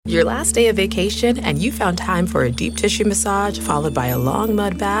Your last day of vacation and you found time for a deep tissue massage followed by a long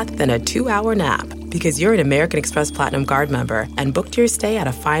mud bath, then a 2-hour nap. Because you're an American Express Platinum Card member and booked your stay at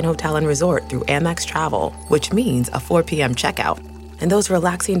a fine hotel and resort through Amex Travel, which means a 4 p.m. checkout. And those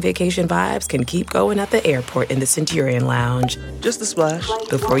relaxing vacation vibes can keep going at the airport in the Centurion Lounge. Just a splash.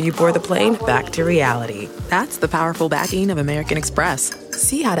 Before you board the plane, back to reality. That's the powerful backing of American Express.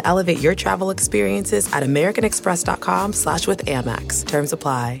 See how to elevate your travel experiences at americanexpress.com/withAmex. Terms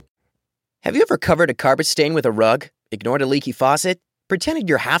apply. Have you ever covered a carpet stain with a rug? Ignored a leaky faucet? Pretended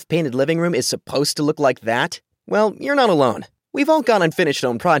your half-painted living room is supposed to look like that? Well, you're not alone. We've all got unfinished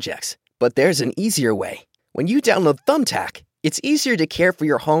home projects. But there's an easier way. When you download Thumbtack, it's easier to care for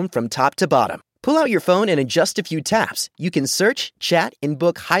your home from top to bottom. Pull out your phone and in just a few taps, you can search, chat, and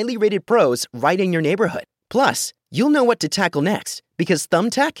book highly rated pros right in your neighborhood. Plus, you'll know what to tackle next because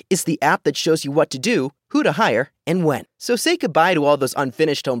Thumbtack is the app that shows you what to do, who to hire, and when. So say goodbye to all those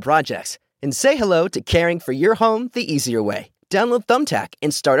unfinished home projects and say hello to caring for your home the easier way. Download Thumbtack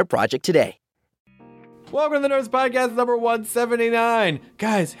and start a project today. Welcome to the Nerds Podcast number 179.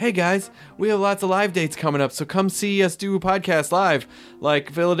 Guys, hey guys, we have lots of live dates coming up, so come see us do a podcast live,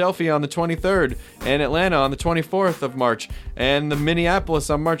 like Philadelphia on the 23rd, and Atlanta on the 24th of March, and the Minneapolis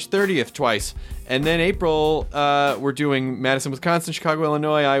on March 30th twice. And then April, we're doing Madison, Wisconsin, Chicago,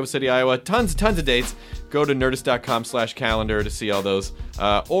 Illinois, Iowa City, Iowa, tons of dates. Go to nerdist.com/calendar to see all those.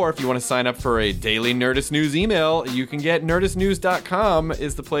 Or if you want to sign up for a daily Nerdist News email, you can get nerdistnews.com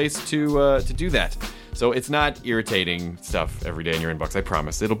is the place to do that. So it's not irritating stuff every day in your inbox, I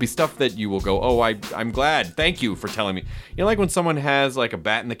promise. It'll be stuff that you will go, oh, I'm glad. Thank you for telling me. You know, like when someone has like a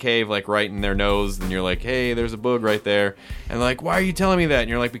bat in the cave, like right in their nose, and you're like, hey, there's a boog right there. And they're like, why are you telling me that? And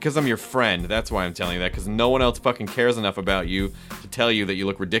you're like, because I'm your friend. That's why I'm telling you that, because no one else fucking cares enough about you to tell you that you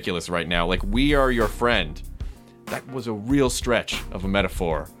look ridiculous right now. Like, we are your friend. That was a real stretch of a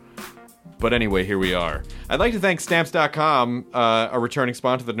metaphor. But anyway, here we are. I'd like to thank Stamps.com, a returning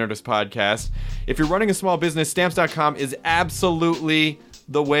sponsor of the Nerdist Podcast. If you're running a small business, Stamps.com is absolutely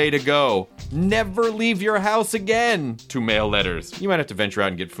the way to go. Never leave your house again to mail letters. You might have to venture out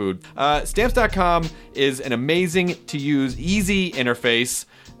and get food. Stamps.com is an amazing to use, easy interface.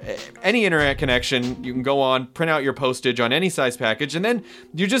 Any internet connection, you can go on, print out your postage on any size package, and then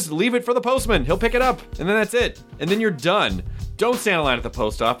you just leave it for the postman. He'll pick it up, and then that's it. And then you're done. Don't stand in line at the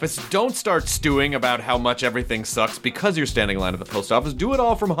post office. Don't start stewing about how much everything sucks because you're standing in line at the post office. Do it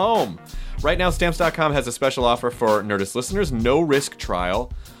all from home. Right now, Stamps.com has a special offer for Nerdist listeners. No risk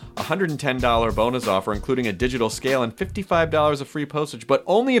trial. $110 bonus offer, including a digital scale and $55 of free postage, but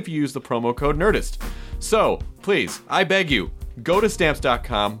only if you use the promo code NERDIST. So, please, I beg you, go to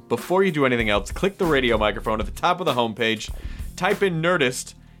Stamps.com. Before you do anything else, click the radio microphone at the top of the homepage. Type in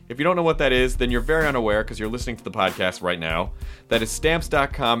NERDIST. If you don't know what that is, then you're very unaware because you're listening to the podcast right now. That is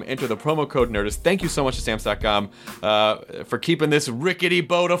Stamps.com. Enter the promo code NERDIST. Thank you so much to Stamps.com for keeping this rickety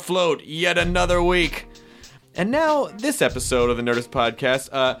boat afloat yet another week. And now, this episode of the Nerdist Podcast,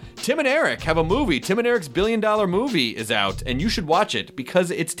 Tim and Eric have a movie. Tim and Eric's $1 billion movie is out, and you should watch it because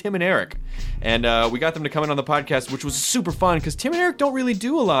it's Tim and Eric. And we got them to come in on the podcast, which was super fun because Tim and Eric don't really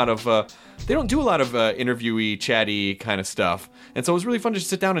do a lot of, interviewee, chatty kind of stuff. And so it was really fun to just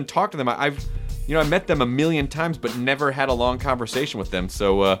sit down and talk to them. I met them a million times, but never had a long conversation with them.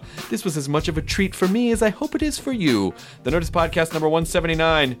 So this was as much of a treat for me as I hope it is for you. The Nerdist Podcast number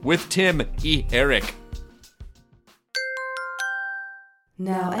 179 with Tim E. Eric.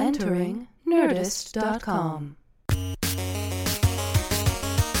 Now entering Nerdist.com.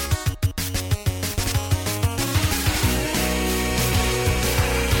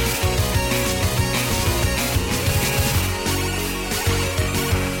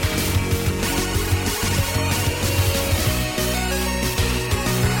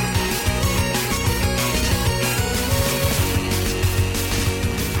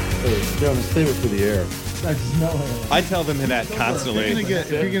 Jonas, save it for the air. I tell them that constantly.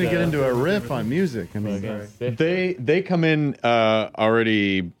 If you're gonna get into a riff on music, I mean, they come in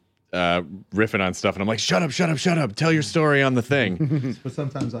already riffing on stuff, and I'm like, shut up, tell your story on the thing. But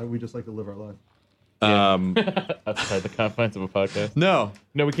sometimes we just like to live our life. Outside the confines of a podcast. No,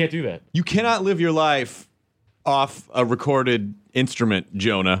 we can't do that. you cannot live your life off a recorded instrument,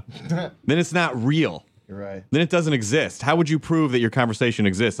 Jonah. Then it's not real. You're right. Then it doesn't exist. How would you prove that your conversation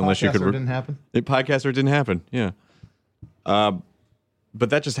exists unless you could? Didn't happen. Podcast or it didn't happen. Yeah. But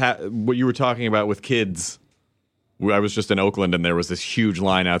that just what you were talking about with kids. I was just in Oakland and there was this huge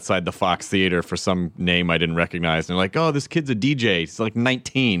line outside the Fox Theater for some name I didn't recognize. And they're like, "Oh, this kid's a DJ. He's like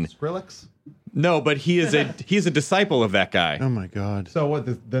 19." Skrillex? No, but he is a disciple of that guy. Oh my God. So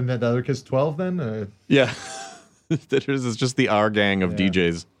what? Then that other kid's 12 then? Yeah. This is just the R gang of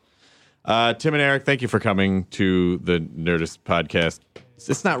DJs. Tim and Eric, thank you for coming to the Nerdist podcast.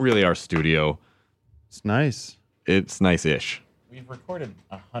 It's not really our studio. It's nice. It's nice-ish. We've recorded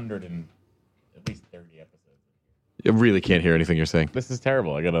 100 and at least 30 episodes. You really can't hear anything you're saying. This is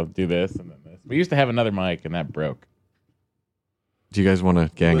terrible. I gotta do this and then this. We used to have another mic and that broke. Do you guys want to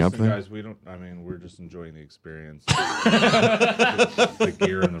gang up Listen, there? guys, we're just enjoying the experience. The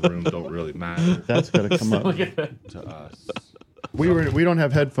gear in the room don't really matter That's got to come up. to us. We don't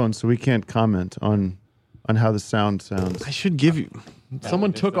have headphones, so we can't comment on how the sound sounds. I should give you...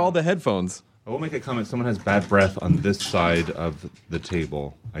 Someone took all the headphones. I will make a comment. Someone has bad breath on this side of the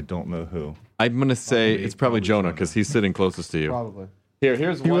table. I don't know who. I'm going to say Probably it's probably Jonah Jonah. because he's sitting closest to you. Probably.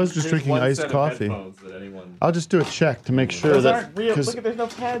 Here's He was just drinking iced coffee. I'll just do a check to make sure Those that aren't real. 'cause Look at there's no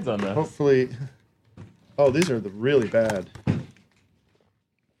pads on this. hopefully. Oh, these are the really bad.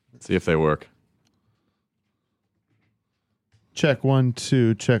 See if they work. Check 1,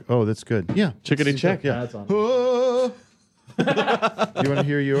 2. Check. Oh, that's good. Yeah. Chickadee check. Yeah. Oh. You want to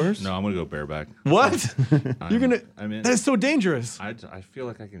hear yours? No, I'm gonna go bareback. What? You're going to... I mean, That is so dangerous. I feel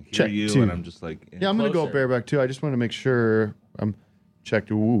like I can hear Check you, 2. and I'm just like. Yeah, I'm gonna go Closer. bareback too. I just want to make sure I'm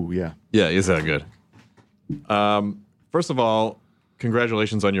checked. Ooh, yeah. Yeah, is that good? First of all,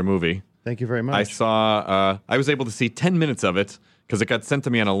 congratulations on your movie. Thank you very much. I saw... I was able to see 10 minutes of it because it got sent to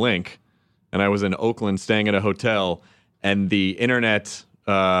me on a link, and I was in Oakland staying at a hotel, and the internet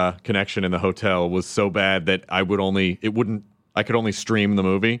connection in the hotel was so bad that I could only stream the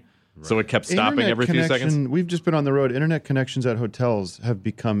movie. So it kept stopping Internet every few seconds. We've just been on the road. Internet connections at hotels have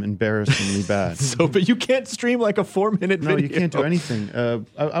become embarrassingly bad. So, but you can't stream like a 4-minute No, video. you can't do anything.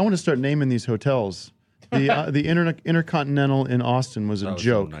 I want to start naming these hotels. The Intercontinental in Austin was a That was a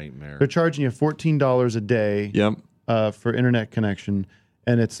joke. nightmare. They're charging you $14 a day Yep. for internet connection,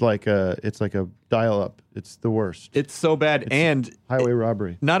 and it's like a dial-up. It's the worst. It's so bad. And Highway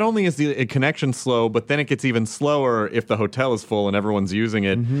robbery. not only is the connection slow, but then it gets even slower if the hotel is full and everyone's using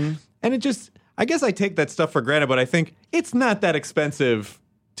it. Mm-hmm. And it just, I guess I take that stuff for granted, but I think it's not that expensive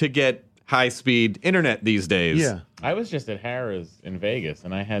to get high-speed internet these days. Yeah. I was just at Harrah's in Vegas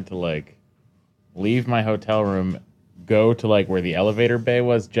and I had to like leave my hotel room, go to like where the elevator bay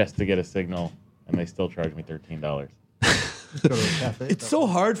was just to get a signal, and they still charged me $13. It's so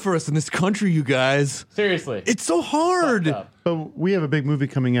hard for us in this country, you guys. Seriously. It's so hard. Fucked up. But we have a big movie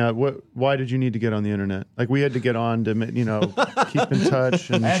coming out. Why did you need to get on the internet? Like we had to get on to, keep in touch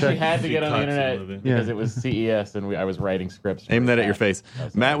and I actually check. had to get on the cuts a internet little bit. because Yeah. it was CES and I was writing scripts. for Aim that at your that. face.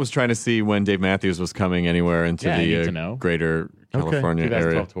 That's Matt all. was trying to see when Dave Matthews was coming anywhere into Yeah, I need to the know. greater California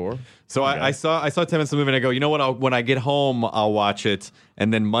area. 2012 tour. So I saw 10 minutes of the movie and I go, you know what? When I get home, I'll watch it.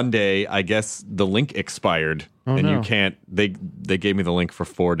 And then Monday, I guess the link expired, and no. you can't. They gave me the link for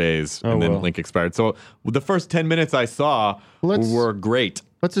 4 days, Oh, and then well. link expired. So the first 10 minutes I saw were great.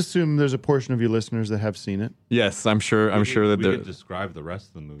 Let's assume there's a portion of you listeners that have seen it. Yes, I'm sure that we there. could describe the rest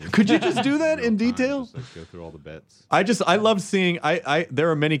of the movie. Could you just do that in real time, detail? Just like go through all the bits. I love seeing. There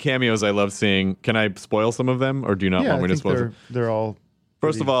are many cameos I love seeing. Can I spoil some of them, or do you not Yeah, want I me to think spoil them? they're all.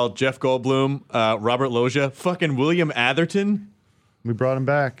 First of all, Jeff Goldblum, Robert Loggia, fucking William Atherton. We brought him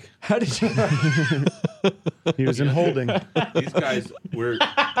back. How did you? He was in holding. These guys, we're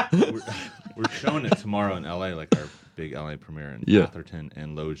showing it tomorrow in LA, like our big LA premiere, and Yeah. Atherton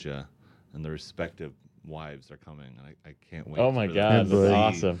and Loggia and their respective wives are coming, and I can't wait. Oh my for God, them to that's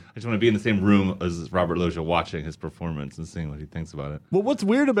see. awesome. I just want to be in the same room as Robert Loggia, watching his performance and seeing what he thinks about it. Well, what's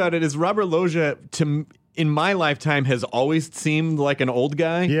weird about it is Robert Loggia, in my lifetime, has always seemed like an old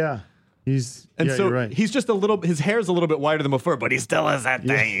guy. Yeah. He's. And yeah, so you're right. he's just his hair's a little bit wider than before, but he still has that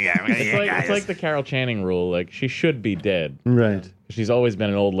thing. It's like the Carol Channing rule. Like she should be dead. Right. She's always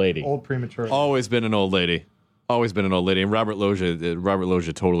been an old lady. Old premature. Always been an old lady. Always been an old lady. And Robert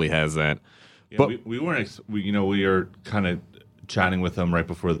Loggia totally has that. Yeah, But- we weren't. We are kind of chatting with him right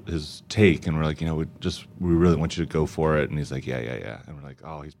before his take, and we're like, we really want you to go for it. And he's like, yeah. And we're like,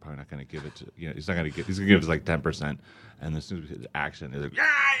 oh, he's probably not going to give it to, he's not going to he's going to give us like 10%. And as soon as we hit action, he's like, yeah.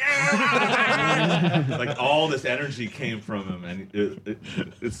 Like all this energy came from him, and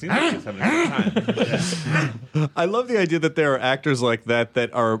it seems like he's having a good time. I love the idea that there are actors like that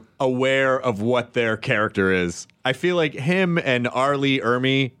are aware of what their character is. I feel like him and Arlie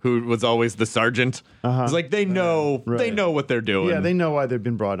Ermy, who was always the sergeant, it's like they know what they're doing. Yeah, they know why they've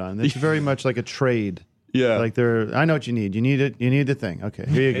been brought on. It's very much like a trade. Yeah. Like I know what you need. You need it. You need the thing. Okay,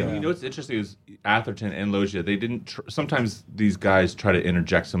 here you go. And what's interesting is Atherton and Loggia, they didn't. Sometimes these guys try to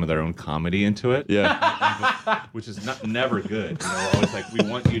interject some of their own comedy into it. Yeah. Which is never good. Always like, we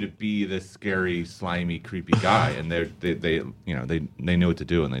want you to be this scary, slimy, creepy guy, and they know what to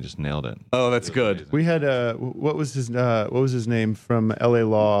do, and they just nailed it. Oh, that's good. We had what was his name from L.A.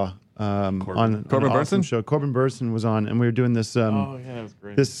 Law? on Corbin an awesome Burnson? show. Corbin Burnson was on, and we were doing this. Oh yeah, that was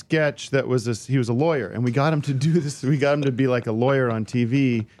great. This sketch that was this. He was a lawyer, and we got him to do this. We got him to be like a lawyer on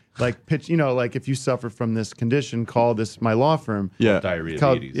TV, like pitch. Like if you suffer from this condition, call this my law firm. Yeah. Diarrhea.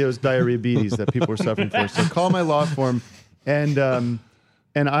 It was diabetes that people were suffering for. So call my law firm, and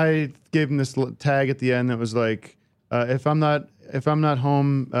I gave him this tag at the end that was like, if I'm not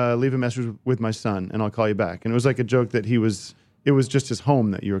home, leave a message with my son, and I'll call you back. And it was like a joke that it was just his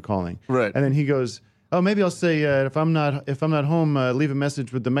home that you were calling. Right. And then he goes, oh, maybe I'll say if I'm not home, leave a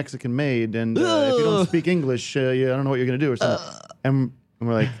message with the Mexican maid, and if you don't speak English, I don't know what you're gonna do or something. And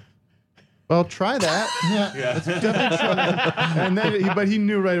we're like, well, try that. Yeah. Let's definitely try that. And then, but he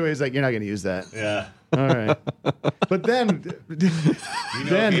knew right away. He's like, you're not gonna use that. Yeah. All right. But then,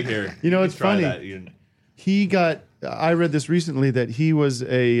 it's funny. I read this recently that he was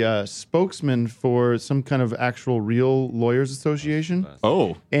a spokesman for some kind of actual real lawyers association.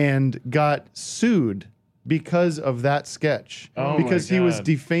 Oh. And got sued because of that sketch. Oh, because my he was God.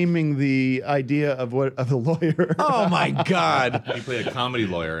 defaming the idea of a lawyer. Oh my God. He played a comedy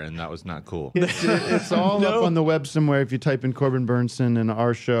lawyer, and that was not cool. It's all up on the web somewhere if you type in Corbin Burnson and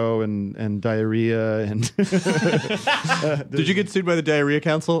our show and diarrhea and Did you get sued by the Diarrhea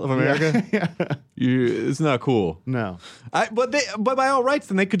Council of America? yeah. It's not cool. No. But by all rights,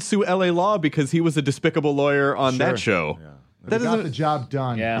 then they could sue L.A. Law because he was a despicable lawyer on that show. That They got the job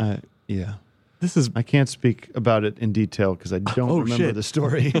done. Yeah. Yeah. This is I can't speak about it in detail because I don't remember shit. the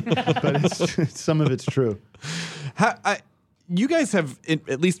story, but some of it's true. You guys have,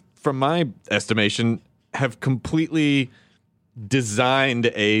 at least from my estimation, have completely designed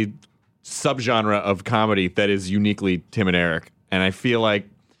a subgenre of comedy that is uniquely Tim and Eric, and I feel like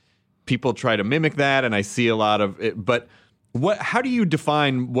people try to mimic that, and I see a lot of it. But how do you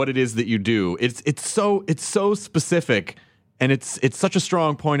define what it is that you do? It's so specific. And it's such a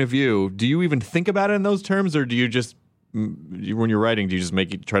strong point of view. Do you even think about it in those terms, or do you just, when you're writing, do you just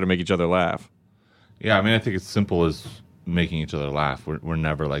try to make each other laugh? Yeah, I mean, I think it's simple as making each other laugh. We're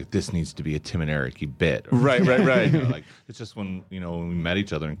never like, this needs to be a Tim and Eric-y bit. Right. Like it's just when we met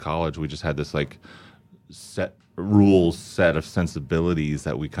each other in college, we just had this like set of sensibilities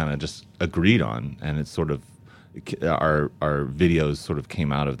that we kind of just agreed on, and it's sort of our videos sort of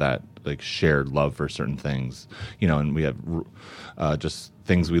came out of that like shared love for certain things, and we have just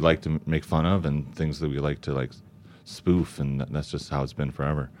things we like to make fun of and things that we like to like spoof, and that's just how it's been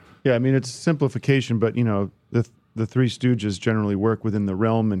forever. Yeah, I mean it's simplification, but the Three Stooges generally work within the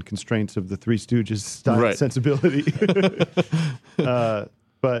realm and constraints of the Three Stooges style sensibility.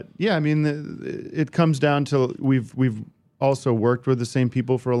 But yeah, I mean it comes down to we've also worked with the same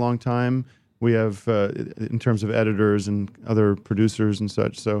people for a long time. We have in terms of editors and other producers and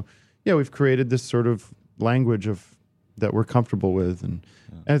such. So yeah, we've created this sort of language that we're comfortable with, and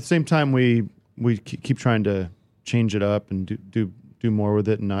at the same time we keep trying to change it up and do more with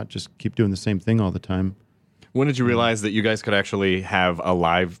it, and not just keep doing the same thing all the time. When did you realize that you guys could actually have a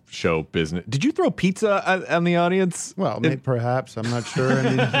live show business? Did you throw pizza on the audience? Well, perhaps, I'm not sure.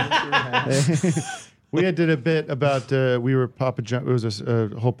 I mean, we did a bit about we were Papa John. It was a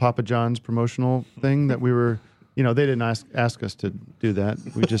whole Papa John's promotional thing that we were. They didn't ask us to do that.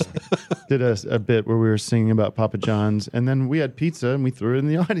 We just did a bit where we were singing about Papa John's, and then we had pizza and we threw it in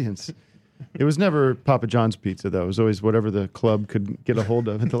the audience. It was never Papa John's pizza, though. It was always whatever the club could get a hold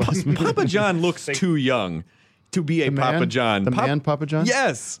of at the last minute. Papa John looks too young to be a Papa John. Papa John?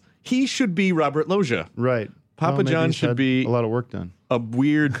 Yes. He should be Robert Loggia. Right. Papa Maybe John he's should had be a lot of work done. A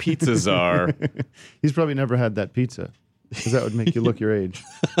weird pizza czar. He's probably never had that pizza, because that would make you look your age.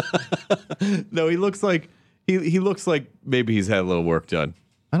 No, he looks like he looks like maybe he's had a little work done.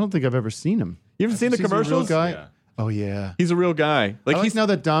 I don't think I've ever seen him. You haven't seen the commercials? He's a real guy? Yeah. Oh yeah. He's a real guy. Like he's now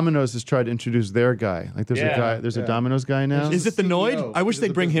that Domino's has tried to introduce their guy. Like there's a Domino's guy now. Is it the Noid? CEO. I wish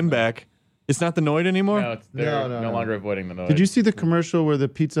they'd bring him back. It's not the Noid anymore? No, they're no longer avoiding the noise. Did you see the commercial where the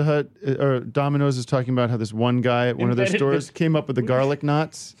Pizza Hut or Domino's is talking about how this one guy at one of their stores came up with the garlic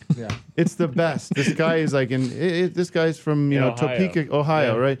knots? Yeah. It's the best. This guy is like, this guy's from Ohio. Topeka,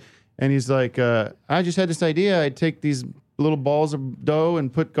 Ohio, right? And he's like, I just had this idea. I'd take these little balls of dough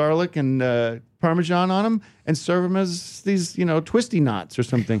and put garlic and Parmesan on them and serve them as these, twisty knots or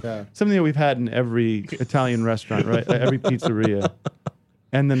something. Yeah. Something that we've had in every Italian restaurant, right? Every pizzeria.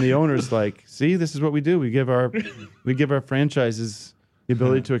 And then the owner's like, see, this is what we do. We give our franchises the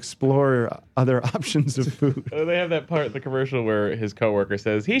ability to explore other options of food. They have that part in the commercial where his coworker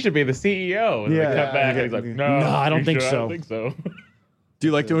says he should be the CEO, and they cut back, and he's like, "No, I don't think I so." don't think so. Do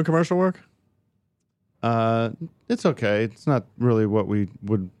you like doing commercial work? It's okay. It's not really what we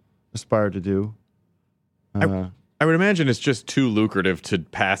would aspire to do. I I would imagine it's just too lucrative to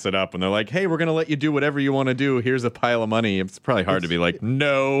pass it up when they're like, hey, we're going to let you do whatever you want to do. Here's a pile of money. It's probably hard to be like,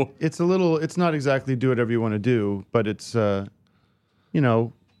 no. It's not exactly do whatever you want to do, but it's, we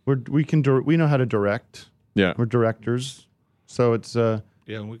know how to direct. Yeah. We're directors. So it's, Yeah,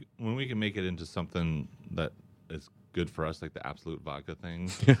 when we can make it into something that is good for us, like the Absolute Vodka thing.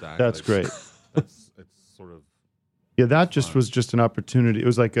 Zach, that's great. It's sort of Yeah, that just was just an opportunity. It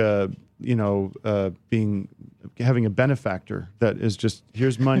was like having a benefactor that is just,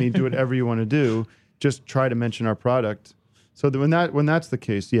 here's money, do whatever you want to do. Just try to mention our product. So that when that's the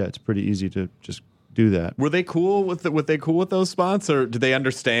case, yeah, it's pretty easy to just do that. Were they cool with those spots, or did they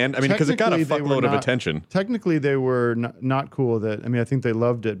understand? I mean, because it got a fuckload of attention. Technically, they were not cool with it. I mean, I think they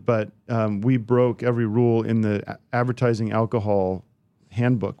loved it, but we broke every rule in the advertising alcohol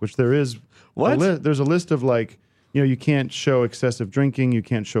handbook, which there is. What? There's a list of like, you can't show excessive drinking, you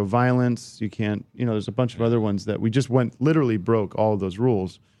can't show violence, you can't, there's a bunch of other ones that we just literally broke all of those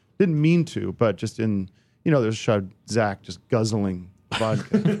rules. Didn't mean to, but just there's a shot of Zach just guzzling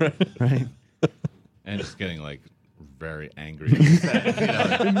vodka, right? And just getting like very angry.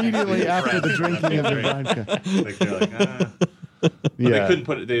 Immediately after the drinking of the vodka. Like they're like, Yeah. They couldn't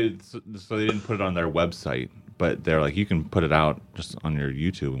put it. So they didn't put it on their website, but they're like, you can put it out just on your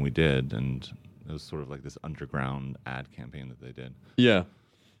YouTube, and we did, and it was sort of like this underground ad campaign that they did. Yeah,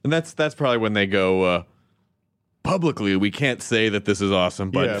 and that's probably when they go publicly. We can't say that this is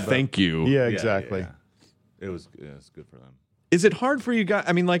awesome, but thank you. Yeah, exactly. Yeah. It was good for them. Is it hard for you guys?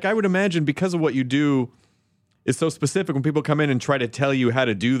 I mean, like, I would imagine because of what you do is so specific, when people come in and try to tell you how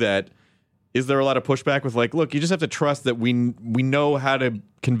to do that, is there a lot of pushback with like, look, you just have to trust that we know how to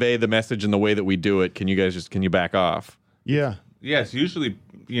convey the message in the way that we do it. Can you back off? Yeah. Yes, usually,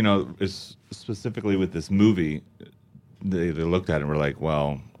 is specifically with this movie, they looked at it and were like,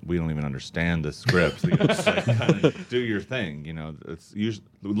 well, we don't even understand the script. So you just like kind of do your thing. It's usually,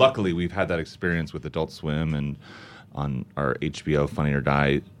 luckily we've had that experience with Adult Swim and on our HBO Funny or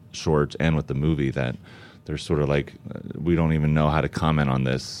Die shorts and with the movie, that they're sort of like, we don't even know how to comment on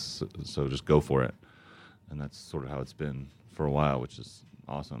this, so just go for it. And that's sort of how it's been for a while, which is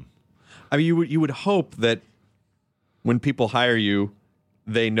awesome. I mean, you would hope that when people hire you,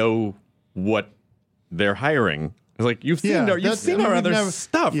 they know what they're hiring. It's like, you've seen our other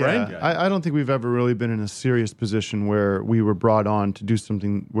stuff, right? I don't think we've ever really been in a serious position where we were brought on to do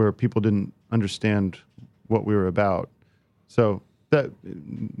something where people didn't understand what we were about. So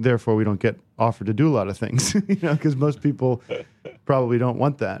therefore we don't get offered to do a lot of things, because most people probably don't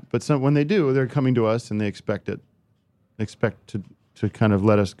want that. But when they do, they're coming to us and they expect to kind of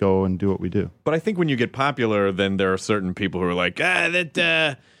let us go and do what we do. But I think when you get popular, then there are certain people who are like,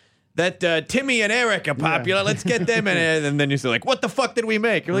 that Timmy and Eric are popular. Yeah. Let's get them in it. And then you say like, what the fuck did we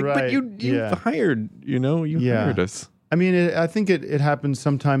make? You're like, right. But you hired, hired us. I mean, I think it happens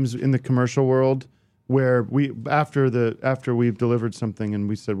sometimes in the commercial world where after we've delivered something and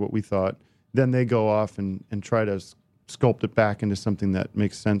we said what we thought, then they go off and try to sculpt it back into something that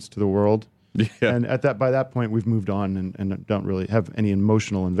makes sense to the world. Yeah. And by that point, we've moved on and don't really have any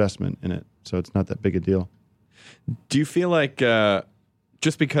emotional investment in it. So it's not that big a deal. Do you feel like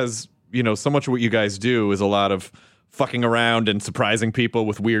just because, so much of what you guys do is a lot of fucking around and surprising people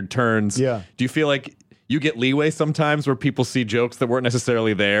with weird turns. Yeah. Do you feel like you get leeway sometimes where people see jokes that weren't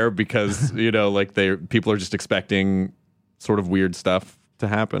necessarily there because, like people are just expecting sort of weird stuff to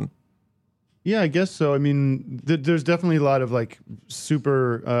happen? Yeah, I guess so. I mean, there's definitely a lot of like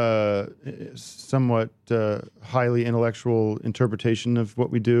super, somewhat highly intellectual interpretation of what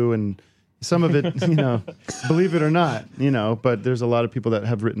we do, and some of it, believe it or not, but there's a lot of people that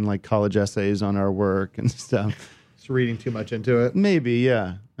have written like college essays on our work and stuff. Just reading too much into it. Maybe,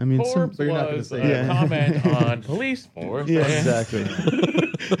 yeah. I mean, Forbes you're not gonna was say a comment on police force. Yeah, exactly.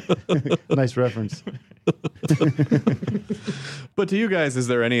 Nice reference. But to you guys, is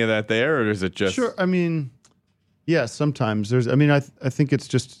there any of that there, or is it just... Sure. I mean, yes, sometimes there's. I mean, I think it's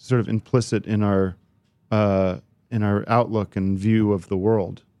just sort of implicit in our outlook and view of the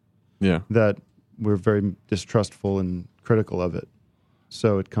world. Yeah. That we're very distrustful and critical of it,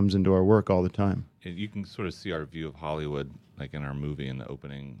 so it comes into our work all the time. You can sort of see our view of Hollywood, like in our movie, in the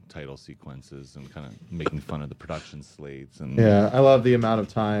opening title sequences, and kind of making fun of the production slates. And yeah, I love the amount of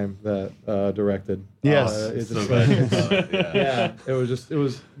time that directed. Yes, it's so just good. yeah, it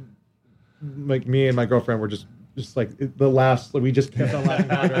was like me and my girlfriend were just like the last. We just kept on laughing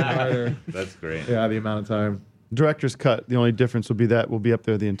harder and harder. That's great. Yeah, the amount of time. Director's cut. The only difference will be that we'll be up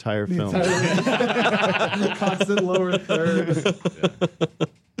there the entire film. Constant lower third. Yeah.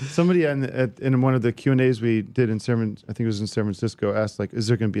 Somebody in one of the Q&As we did I think it was in San Francisco, asked like, "Is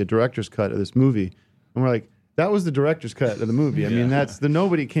there going to be a director's cut of this movie?" And we're like, that was the director's cut of the movie. I mean,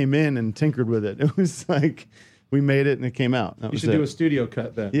 nobody came in and tinkered with it. It was like we made it and it came out. You should do a studio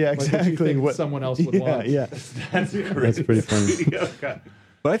cut then. Yeah, Like what you exactly. think someone else would want. Yeah, That's great. that's pretty funny.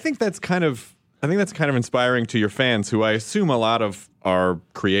 But I think that's kind of inspiring to your fans, who I assume a lot of are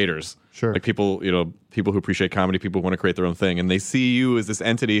creators. Sure. Like people who appreciate comedy, people who want to create their own thing, and they see you as this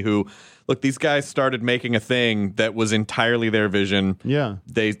entity who, look, these guys started making a thing that was entirely their vision. Yeah.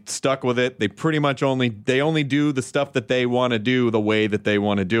 They stuck with it. They pretty much only do the stuff that they want to do the way that they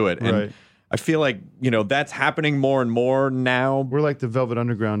want to do it. And Right. I feel like, that's happening more and more now. We're like the Velvet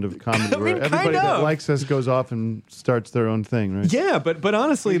Underground of comedy, I where mean, everybody kind that of. likes us goes off and starts their own thing, right? Yeah, but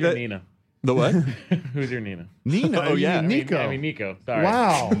honestly, Who's your that Nina? the what? Who's your Nina? Nina. Oh, yeah. I mean, Nico. I mean Nico. Sorry.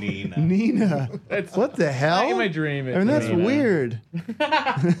 Wow. Nina. What the hell? In my dream. I mean, that's Nina. weird.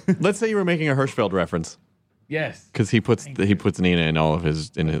 Let's say you were making a Hirschfeld reference, Yes. because he puts Nina in all of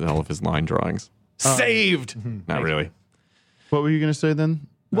his line drawings. Saved. Not really. What were you going to say then?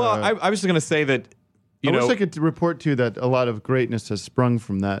 Well, I was just going to say that I wish I could report to you that a lot of greatness has sprung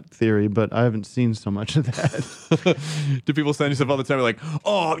from that theory, but I haven't seen so much of that. do people send you stuff all the time like,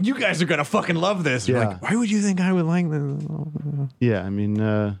 oh, you guys are going to fucking love this? You're Yeah. like, why would you think I would like this? Yeah, I mean,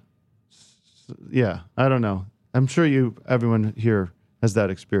 yeah, I don't know. I'm sure everyone here has that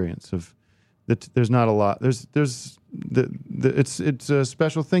experience of that. There's not a lot. It's a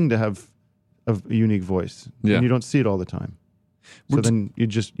special thing to have a unique voice, Yeah. and you don't see it all the time. So then you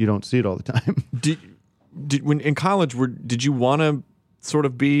don't see it all the time. When in college, did you want to sort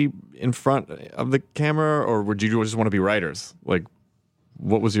of be in front of the camera, or would you just want to be writers? Like,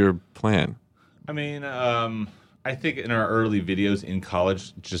 what was your plan? I mean, I think in our early videos in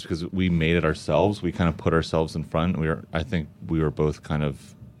college, just because we made it ourselves, we kind of put ourselves in front. I think we were both kind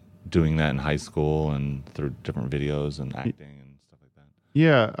of doing that in high school and through different videos and acting and stuff like that.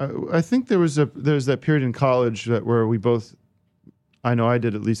 Yeah, I think there's that period in college where we both, I know I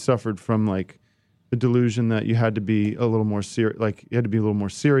did at least, suffered from like the delusion that you had to be a little more serious, like you had to be a little more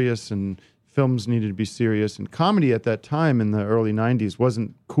serious, and films needed to be serious. And comedy at that time in the early 90s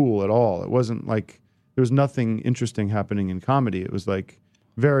wasn't cool at all. It wasn't like, there was nothing interesting happening in comedy. It was like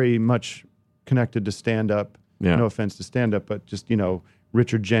very much connected to stand-up. Yeah. No offense to stand-up, but just,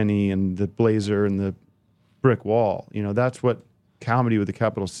 Richard Jenny and the Blazer and the brick wall. That's what comedy with a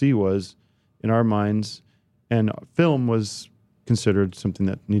capital C was in our minds. And film was considered something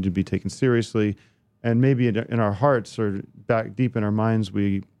that needed to be taken seriously. And maybe in our hearts or back deep in our minds,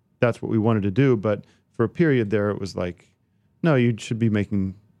 that's what we wanted to do. But for a period there, it was like, no, you should be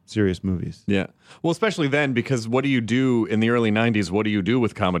making serious movies. Yeah. Well, especially then, because what do you do in the early 90s? What do you do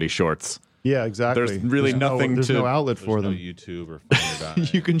with comedy shorts? Yeah, exactly. There's really nothing There's to... no outlet for There's them. no YouTube or Find About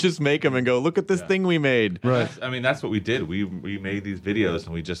it. You can just make them and go, look at this thing we made. Right. That's what we did. We made these videos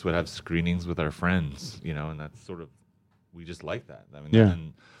and we just would have screenings with our friends, and that's sort of, we just like that. I mean, Yeah.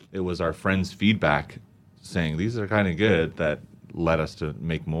 and it was our friends' feedback saying these are kind of good that led us to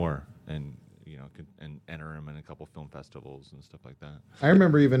make more and and enter them in a couple film festivals and stuff like that. I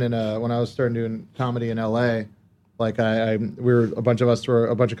remember even when I was starting doing comedy in LA, like a bunch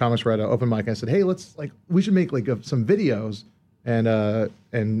of comics were at an open mic. And I said, hey, we should make some videos. And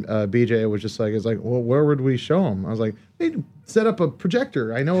BJ was just like, well, where would we show them? I was like, hey, set up a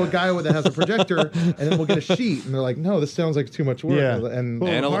projector. I know a guy that has a projector, and then we'll get a sheet. And they're like, no, this sounds like too much work. Yeah. And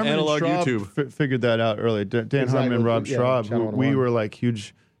Well, Analog Harmon and Schraub YouTube. figured that out early. Dan Exactly. Harmon and Rob Yeah, Schraub, Channel we 101. were like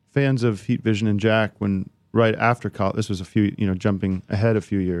huge fans of Heat Vision and Jack right after college. This was a few, jumping ahead a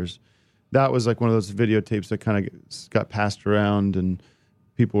few years. That was like one of those videotapes that kind of got passed around and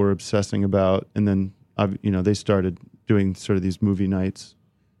people were obsessing about. And then, they started doing sort of these movie nights,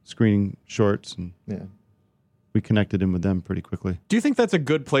 screening shorts, and yeah. we connected in with them pretty quickly. Do you think that's a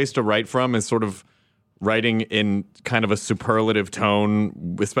good place to write from, is sort of writing in kind of a superlative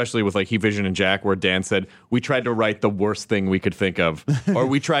tone, especially with like Heat Vision and Jack, where Dan said, we tried to write the worst thing we could think of. Or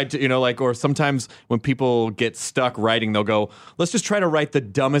we tried to, or sometimes when people get stuck writing, they'll go, let's just try to write the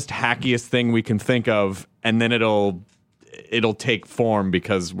dumbest, hackiest thing we can think of, and then it'll take form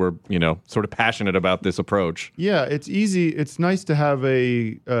because we're, sort of passionate about this approach. Yeah, it's easy. It's nice to have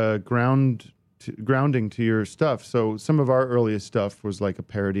a grounding to your stuff. So some of our earliest stuff was like a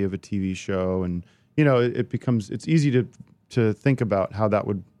parody of a TV show, and it's easy to think about how that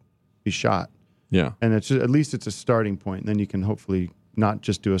would be shot. Yeah. And at least it's a starting point. And then you can hopefully not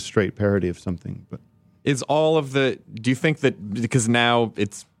just do a straight parody of something. But Is all of do you think that, because now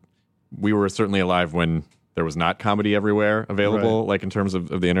we were certainly alive when there was not comedy everywhere available, Right. like in terms of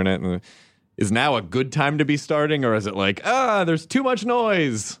the internet, is now a good time to be starting, or is it like, there's too much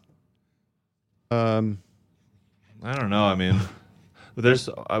noise? I don't know. I mean, there's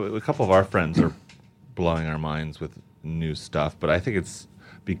a couple of our friends are blowing our minds with new stuff. But I think it's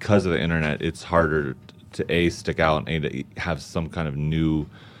because of the internet, it's harder to A, stick out, and A, to have some kind of new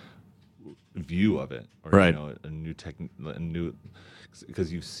view of it, or Right. a new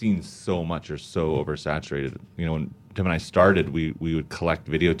because you've seen so much or so oversaturated. When Tim and I started, we would collect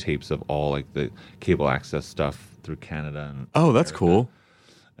videotapes of all like the cable access stuff through Canada. And Oh, that's cool.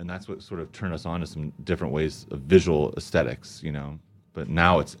 And that's what sort of turned us on to some different ways of visual aesthetics, But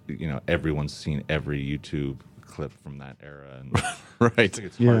now it's, everyone's seen every YouTube clip from that era. And I Right. think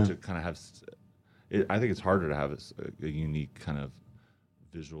it's hard to kind of have, I think it's harder to have a unique kind of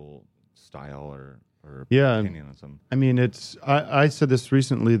visual style or opinion on something. I mean, I said this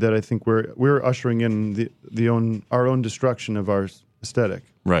recently that I think we're ushering in our own destruction of our aesthetic.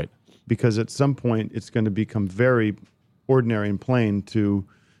 Right. Because at some point it's going to become very ordinary and plain to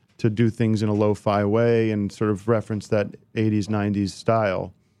do things in a lo-fi way and sort of reference that 80s, 90s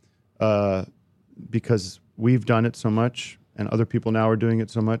style, because we've done it so much and other people now are doing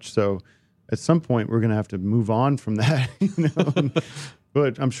it so much. So at some point we're going to have to move on from that,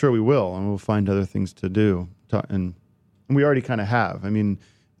 but I'm sure we will, and we'll find other things to do. And we already kind of have. I mean,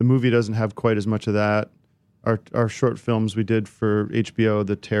 the movie doesn't have quite as much of that. Our short films we did for HBO,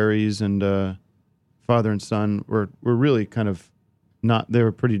 the Terrys and Father and Son, were really kind of not. They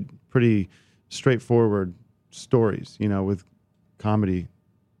were pretty straightforward stories, with comedy,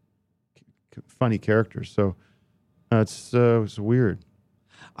 funny characters. So it's weird.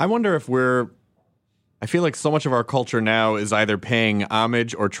 I wonder if I feel like so much of our culture now is either paying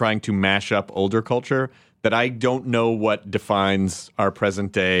homage or trying to mash up older culture that I don't know what defines our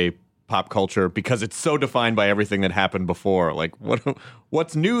present day pop culture, because it's so defined by everything that happened before. Like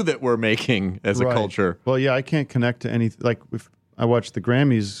what's new that we're making as a culture? Well, yeah, I can't connect to anything. Like if I watched the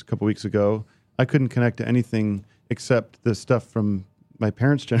Grammys a couple weeks ago, I couldn't connect to anything except the stuff from my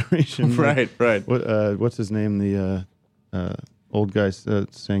parents' generation. Right. What's his name? The old guy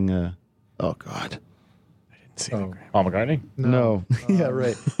saying, "Oh God." Paul McCartney? No. Yeah,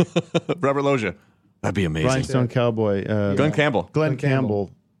 right. Robert Loggia. That'd be amazing. Rhinestone Cowboy. Glenn Campbell. Glenn Campbell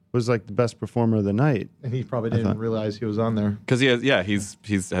was like the best performer of the night. And he probably didn't realize he was on there. Because he has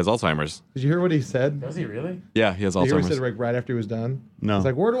Alzheimer's. Did you hear what he said? Does he really? Yeah, he has Did you hear what Alzheimer's. he said right after he was done? No. He's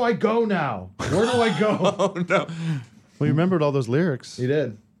like, where do I go now? Where do I go? Oh no, Well, you remembered all those lyrics. He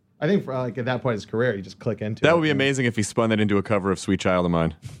did. I think for, at that point in his career, you just click into it. that would be amazing if he spun that into a cover of "Sweet Child of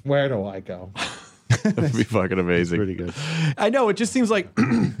Mine." Where do I go? That'd be fucking amazing. Pretty good. I know. It just seems like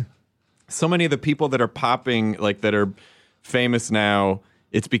so many of the people that are popping, like that are famous now,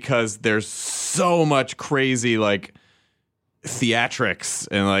 it's because there's so much crazy like theatrics,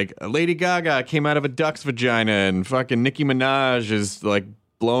 and like Lady Gaga came out of a duck's vagina, and fucking Nicki Minaj is like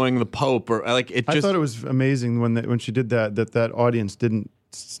blowing the Pope, or like it just. I thought it was amazing when she did that audience didn't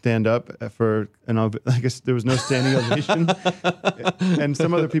stand up for I guess there was no standing ovation, and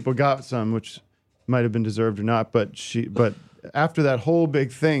some other people got some, which might have been deserved or not. But after that whole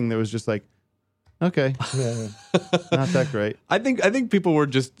big thing, there was just like, okay, not that great. I think people were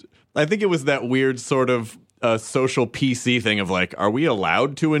just. I think it was that weird sort of social PC thing of like, are we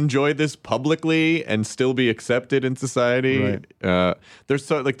allowed to enjoy this publicly and still be accepted in society? Right. There's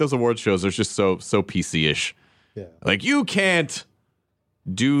so like those award shows. There's just so PC-ish. Yeah. Like you can't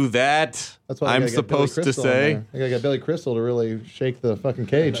do that. That's why I'm supposed to say. I gotta get Billy Crystal to really shake the fucking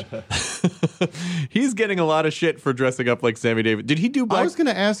cage. He's getting a lot of shit for dressing up like Sammy Davis. Did he do black? I was going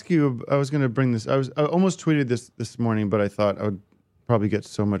to ask you. I was going to bring this. I almost tweeted this morning, but I thought I would probably get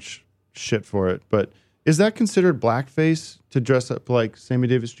so much shit for it. But is that considered blackface to dress up like Sammy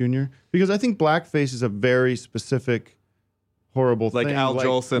Davis Jr.? Because I think blackface is a very specific, horrible Like thing. Al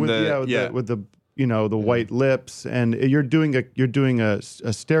Jolson, with the the white lips, and you're doing a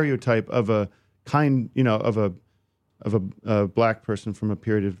stereotype of a kind of a black person from a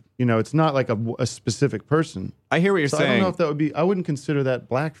period of it's not like a specific person. I hear what you're saying. I don't know if that would be. I wouldn't consider that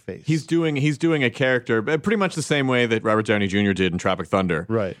blackface. He's doing a character, but pretty much the same way that Robert Downey Jr. did in Tropic Thunder.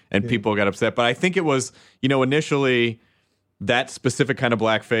 Right. And people got upset. But I think it was, initially that specific kind of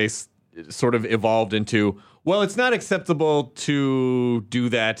blackface sort of evolved into, well, it's not acceptable to do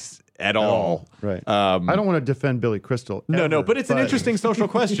that at all. Right. I don't want to defend Billy Crystal. No, but it's an interesting social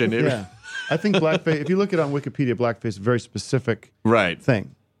question. Yeah. I think blackface, if you look it on Wikipedia, blackface is a very specific Right.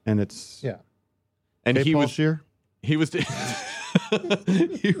 thing. And it's And hey, he Paul was Scheer? he was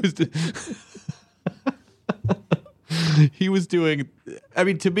he was doing, I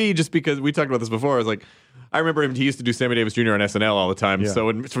mean, to me, just because we talked about this before, I was like, I remember him. He used to do Sammy Davis Jr. on SNL all the time. Yeah.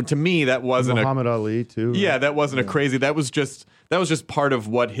 So to me, that wasn't Muhammad Ali too. Yeah, that wasn't a crazy. That was just part of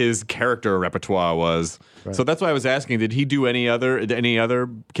what his character repertoire was. Right. So that's why I was asking. Did he do any other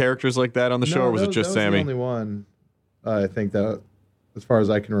characters like that on the show, or was it just that Sammy? Was the only one. I think that, as far as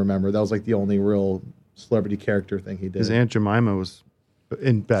I can remember, that was like the only real celebrity character thing he did. His Aunt Jemima was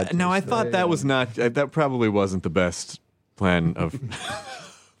in bad. No, I thought that was not. That probably wasn't the best plan of.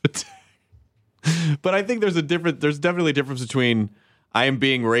 But I think there's definitely a difference between I am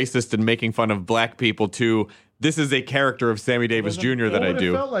being racist and making fun of black people to this is a character of Sammy Davis Jr. that I What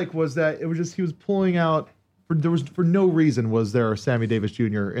do. it felt like was that it was just he was pulling out. For no reason was there a Sammy Davis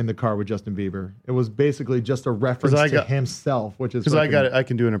Jr. in the car with Justin Bieber. It was basically just a reference to himself, which is because I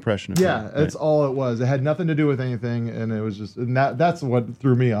can do an impression of him. Yeah, that's all it was. It had nothing to do with anything, and it was just that's what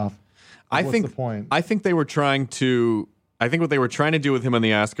threw me off. What's the point? I think they were trying to. I think what they were trying to do with him on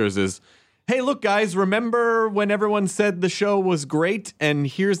the Oscars is, hey, look, guys, remember when everyone said the show was great, and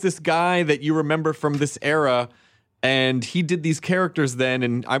here's this guy that you remember from this era, and he did these characters then,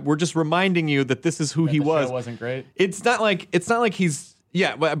 and we're just reminding you that this is who he was. Show wasn't great. It's not like he's.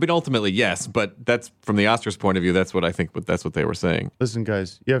 Yeah, but ultimately, yes. But that's from the Oscars point of view. That's what I think. But that's what they were saying. Listen,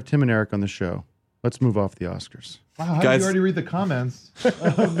 guys, you have Tim and Eric on the show. Let's move off the Oscars. Wow, how did Guys- you already read the comments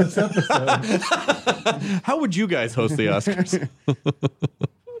of this episode? How would you guys host the Oscars?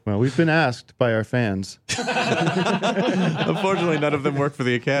 Well, we've been asked by our fans. Unfortunately, none of them work for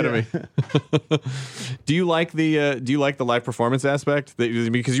the Academy. Do you like the live performance aspect?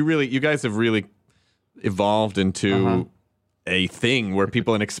 Because you guys have really evolved into a thing where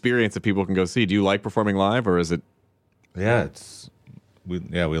an experience that people can go see. Do you like performing live, or is it? Yeah, we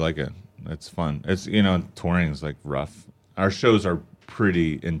like it. It's fun. It's touring is like rough. Our shows are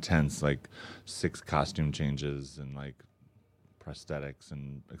pretty intense, like 6 costume changes and like prosthetics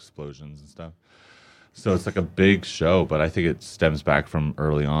and explosions and stuff. So it's like a big show, but I think it stems back from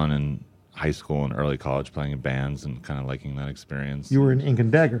early on in high school and early college playing in bands and kind of liking that experience. You were in Ink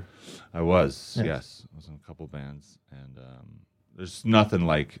and Dagger. I was, Yeah. yes. I was in a couple bands, and there's nothing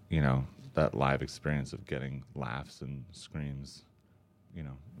like that live experience of getting laughs and screams.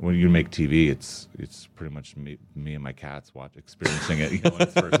 When you make TV, it's pretty much me and my cats experiencing it. When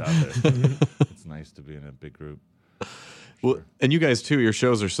it's first out there, it's nice to be in a big group. Well, and you guys too. Your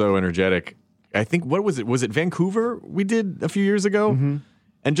shows are so energetic. I think what was it? Was it Vancouver we did a few years ago? Mm-hmm.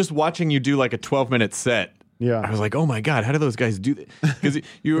 And just watching you do like a 12-minute set. Yeah. I was like, oh my God, how do those guys do that? Because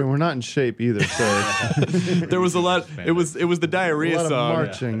We're not in shape either. So there was a lot. It was the diarrhea a lot of song.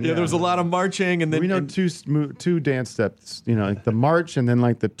 marching. Yeah, there was a lot of marching, and then we know two dance steps. Like the march and then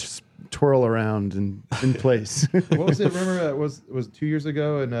like the twirl around and in place. What was it? Remember, it was 2 years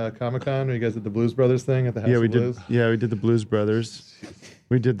ago in Comic-Con when you guys did the Blues Brothers thing at the House Yeah, of we Blues? did. Yeah, we did the Blues Brothers.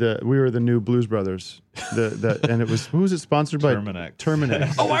 We were the new Blues Brothers. And it was, who was it sponsored by? Terminex.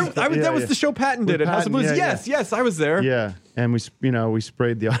 Terminex. oh, that was the show Patton did With at House of Patton, Blues. yeah, Yes, I was there. Yeah, and we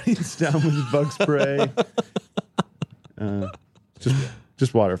sprayed the audience down with bug spray.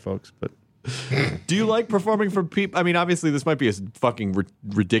 Just water, folks. But Do you like performing for people? I mean, obviously, this might be a fucking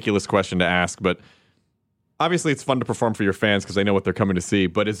ridiculous question to ask, but obviously, it's fun to perform for your fans because they know what they're coming to see.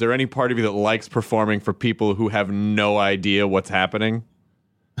 But is there any part of you that likes performing for people who have no idea what's happening?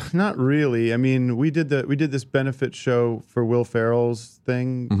 not really. I mean, we did this benefit show for Will Ferrell's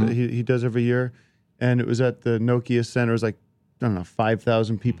thing that he does every year, and it was at the Nokia Center. It was like, I don't know,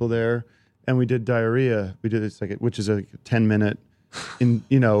 5,000 people there, and we did Diarrhea. We did this which is a 10-minute,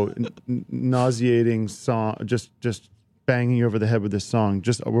 nauseating song, just banging you over the head with this song,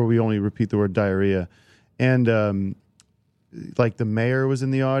 just where we only repeat the word diarrhea, and like the mayor was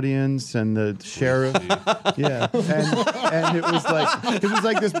in the audience and the sheriff, yeah, and it was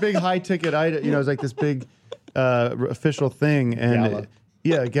like this big high ticket item, it was like this big official thing, and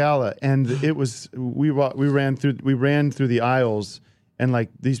gala, and it was we ran through the aisles, and like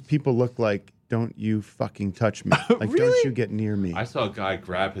these people looked like, don't you fucking touch me, like Really? don't you get near me. I saw a guy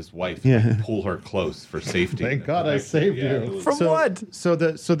grab his wife Yeah. and pull her close for safety. Thank God I saved you. From what? So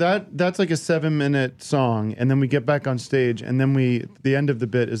that's like a 7-minute song, and then we get back on stage, and then the end of the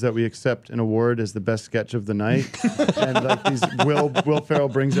bit is that we accept an award as the best sketch of the night, and like these Will Ferrell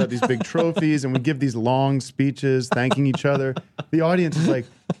brings out these big trophies, and we give these long speeches thanking each other. The audience is like,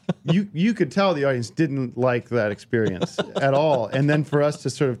 you could tell the audience didn't like that experience at all, and then for us to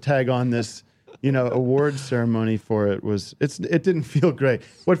sort of tag on this, award ceremony for it it didn't feel great.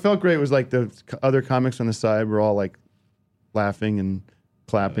 What felt great was like the other comics on the side were all like laughing and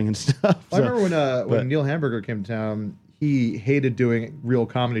clapping and stuff. I remember when Neil Hamburger came to town, he hated doing real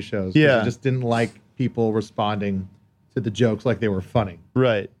comedy shows. 'Cause Yeah. he just didn't like people responding to the jokes like they were funny.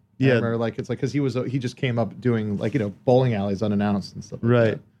 Right. I Yeah. remember like it's like because he just came up doing like bowling alleys unannounced and stuff. Like Right.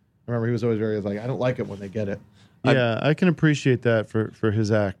 that. I remember he was always very like I don't like it when they get it. Yeah, I can appreciate that for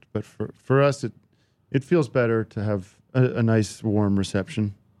his act, but for us, it feels better to have a nice, warm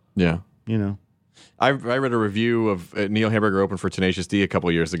reception. Yeah. You know. I read a review of Neil Hamburger opened for Tenacious D a couple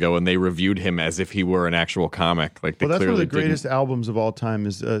of years ago, and they reviewed him as if he were an actual comic. Like they Well, that's one of clearly the greatest albums of all time.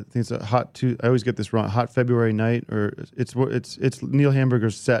 Is I think it's a I always get this wrong. Hot February Night, or it's Neil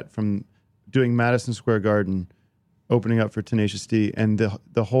Hamburger's set from doing Madison Square Garden, opening up for Tenacious D, and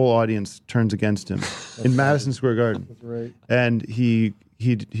the whole audience turns against him in Madison Square Garden. That's right. And he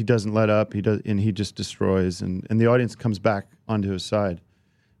doesn't let up. He just destroys, and the audience comes back onto his side.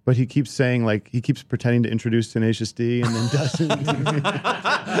 But he keeps saying, like, he keeps pretending to introduce Tenacious D and then doesn't.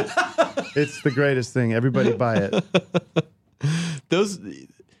 It's the greatest thing. Everybody buy it.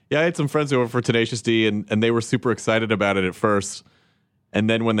 I had some friends who were for Tenacious D, and they were super excited about it at first. And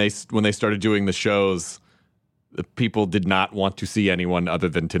then when they started doing the shows, the people did not want to see anyone other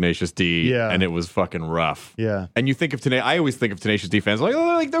than Tenacious D, Yeah. and it was fucking rough. Yeah. And you think of I always think of Tenacious D fans like,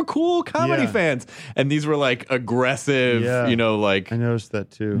 oh, like they're cool comedy Yeah. fans, and these were like aggressive, Yeah. like I noticed that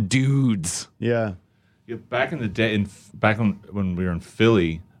too. dudes. Yeah. Yeah, back in the day, when we were in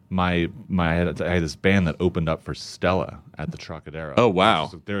Philly, I had this band that opened up for Stella at the Trocadero. Oh, wow.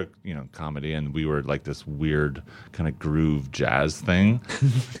 So they're comedy, and we were like this weird kind of groove jazz thing,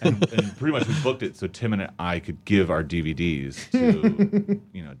 and pretty much we booked it so Tim and I could give our DVDs to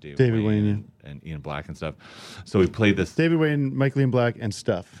David Wayne and Ian Black and stuff. So we played this. David Wayne, Michael Ian Black, and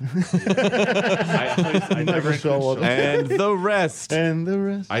stuff. I never show up. And the rest. And the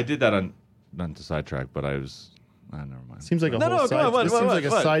rest. I did that on not to sidetrack, but I was. Never mind. Seems like a No, whole no, side. come on, what, this what, seems what, like a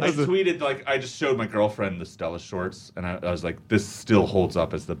what? side. I tweeted I just showed my girlfriend the Stella shorts, and I was like, "This still holds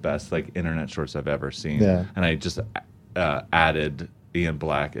up as the best internet shorts I've ever seen." Yeah. And I just added Ian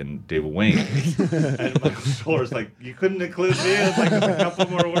Black and David Wayne, and Michael Shores like, "You couldn't include me." It's like there's a couple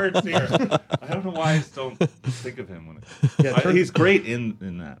more words here. I don't know why I just don't think of him when he's great in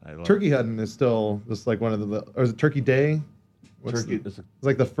that. I love Turkey Hunting is still just like one of the or is it Turkey Day? Turkey. It's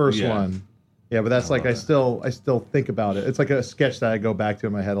like the first Yeah. one. Yeah, but that's like I still think about it. It's like a sketch that I go back to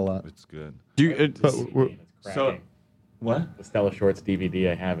in my head a lot. It's good. But we're- It's So cracking. what? The Stella Shorts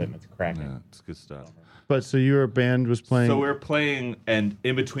DVD, I have it, and it's cracking. Yeah, it's good stuff. But so your band was playing. So we're playing, and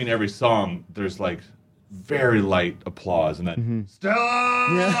in between every song, there's like very light applause, and then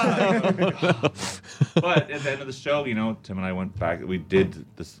Stella. But at the end of the show, Tim and I went back. We did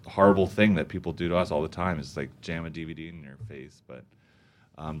this horrible thing that people do to us all the time. It's like jam a DVD in your face. But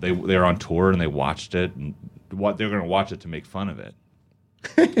they were on tour and they watched it, and they were going to watch it to make fun of it.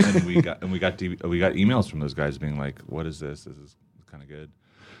 And we got emails from those guys being like, "What is this? This is kind of good."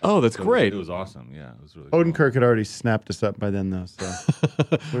 Oh, that's So great. It was awesome. Yeah, it was really cool. Odenkirk had already snapped us up by then, though. So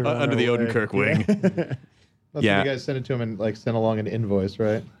we were on Under the our way. Odenkirk wing. That's Yeah. when you guys send it to him and like send along an invoice,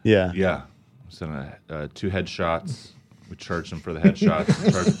 right? Yeah. Yeah. Sent 2 headshots. We charged them for the headshots,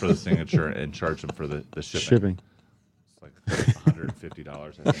 charged them for the signature, and charged them for the shipping. Shipping. It's like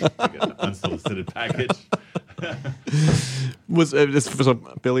 $150, I think, to get an unsolicited package. Was so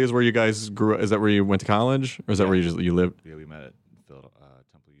Philly is where you guys grew up? Is that where you went to college, or is that where you lived? Yeah, we met at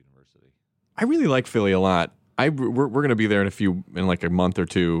Temple University. I really like Philly a lot. We're going to be there in like a month or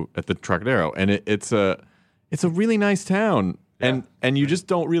two at the Trocadero, and it's a really nice town, and you just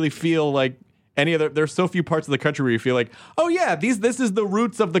don't really feel like any other. There's so few parts of the country where you feel like, oh yeah, this is the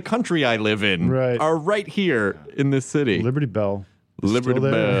roots of the country I live in, Right. are right here in this city. Liberty Bell. Liberty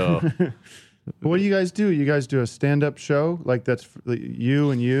Still there. Bell. What do you guys do? You guys do a stand-up show? Like that's you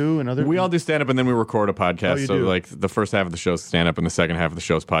and other. We all do stand up and then we record a podcast. Oh, you so do? like the first half of the show is stand up and the second half of the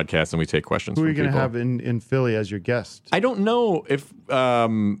show is podcast, and we take questions. Who are from you going to people. have in Philly as your guest? I don't know if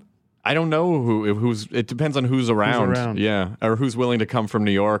I don't know who's. It depends on who's around. around. Yeah, or who's willing to come from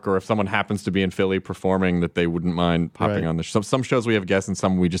New York, or if someone happens to be in Philly performing, that they wouldn't mind popping Right. on the show. Some shows we have guests, and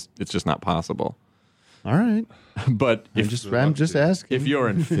some it's just not possible. All right. But I'm just asking. if you're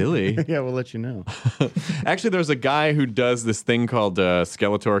in Philly, yeah, we'll let you know. actually, there's a guy who does this thing called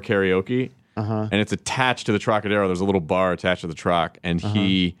Skeletor Karaoke, and it's attached to the Trocadero. There's a little bar attached to the Troc, and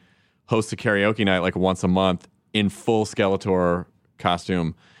he hosts a karaoke night like once a month in full Skeletor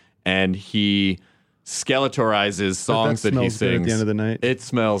costume, and he Skeletorizes songs that he smells good sings. at the end of the night. It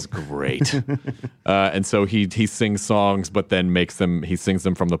smells great, and so he sings songs, but then he sings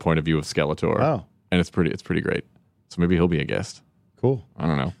them from the point of view of Skeletor. Wow. And it's pretty great. So maybe he'll be a guest. Cool. I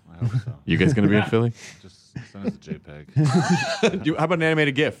don't know. I hope so. You guys gonna be in Philly? Just send us a JPEG. How about an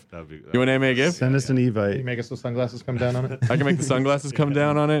animated GIF? That'd be, You want an animated GIF? Send us an You Evite. make us the sunglasses come down on it. I can make the sunglasses come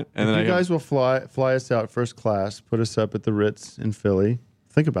down on it, and then You guys will fly us out first class, put us up at the Ritz in Philly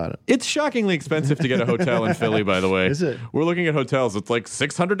think about it. It's shockingly expensive to get a hotel in Philly, by the way. Is it? We're looking at hotels. It's like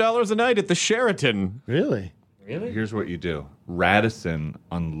 $600 a night at the Sheraton. Really? Really? Here's what you do: Radisson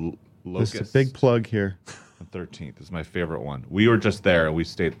on Locust. This is a big plug here. On 13th is my favorite one. We were just there, and we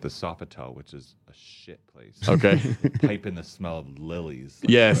stayed at the Sofitel, which is a shit place. Okay. Piping the smell of lilies.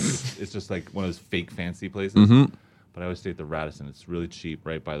 Yes. It's just like one of those fake fancy places. Mm-hmm. But I always stay at the Radisson. It's really cheap,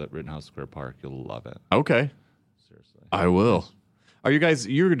 right by the Rittenhouse Square Park. You'll love it. Okay. Seriously. I will. Are you guys?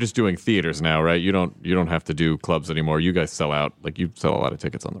 You're just doing theaters now, right? You don't have to do clubs anymore. You guys sell out. Like you sell a lot of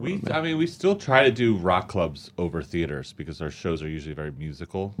tickets on the road. We still try to do rock clubs over theaters because our shows are usually very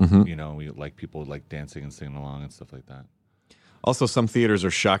musical. Mm-hmm. You know, we like people like dancing and singing along and stuff like that. Also, some theaters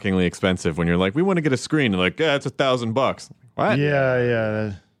are shockingly expensive. When you're like, we want to get a screen, they're like, yeah, it's $1,000. What?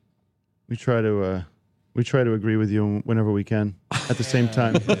 Yeah. We try to agree with you whenever we can at the same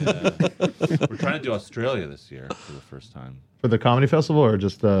time. We're trying to do Australia this year for the first time. For the comedy festival or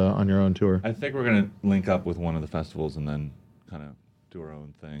just on your own tour? I think we're going to link up with one of the festivals and then kind of do our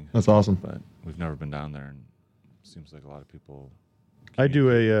own thing. That's awesome. But we've never been down there, and it seems like a lot of people. I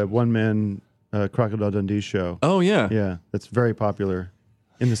do a one-man Crocodile Dundee show. Oh yeah. Yeah, that's very popular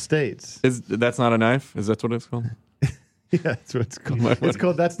in the States. That's not a knife? Is that what it's called? Yeah, that's what it's called. It's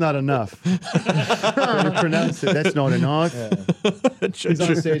called That's Not Enough. When you pronounce it, that's not enough. Yeah. He's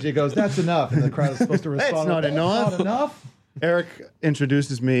on stage, he goes, "That's enough." And the crowd is supposed to respond. That's not enough. Not enough. Eric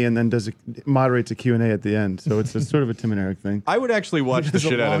introduces me and then moderates a Q&A at the end. So it's a sort of a Tim and Eric thing. I would actually watch the There's a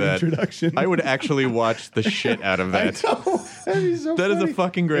shit out of long that. introduction. I would actually watch the shit out of that. I know. That'd be so That is funny. a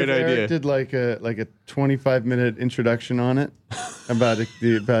fucking great If idea. Eric did like a 25-minute introduction on it about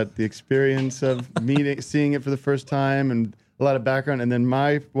the experience of seeing it for the first time and a lot of background, and then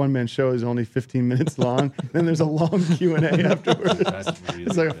my one-man show is only 15 minutes long. Then there's a long Q&A afterwards. That's really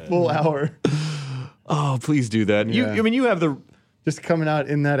It's like a good. full hour. Oh, please do that. Yeah. You have the. Just coming out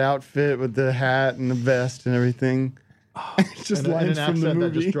in that outfit with the hat and the vest and everything. It's just And lines an from the accent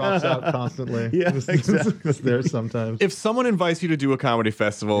movie. that just drops out constantly. Yeah, exactly. It's there sometimes. If someone invites you to do a comedy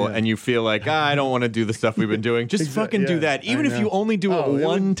festival and you feel like, I don't want to do the stuff we've been doing, just fucking do yeah, that. Even I if you know. only do Oh, it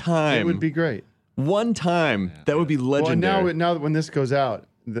one time. It would be great. One time. That would be Well, legendary. now that when this goes out,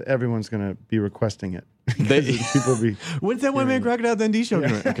 everyone's going to be requesting it. They- People be. When's that one man Crocodile Dundee show?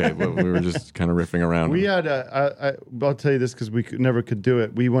 Okay, well, we were just kind of riffing around. We had I'll tell you this because we never could do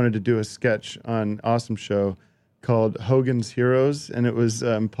it. We wanted to do a sketch on Awesome Show called Hogan's Heroes, and it was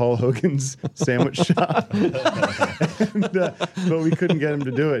Paul Hogan's sandwich shop. But we couldn't get him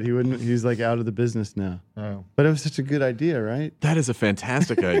to do it. He wouldn't. He's like out of the business now. Oh. But it was such a good idea, right? That is a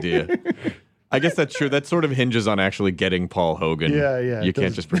fantastic idea. I guess that's true. That sort of hinges on actually getting Paul Hogan. Yeah. You it can't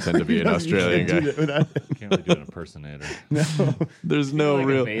does. just pretend to be an No, you Australian can't do guy. that without- Can't really do an impersonator. No. There's no like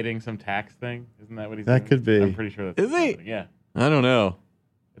real. evading some tax thing. Isn't that what he's That doing? could be. I'm pretty sure that's Is what's he? happening. Yeah. I don't know.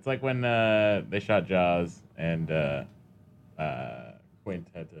 It's like when they shot Jaws and Quint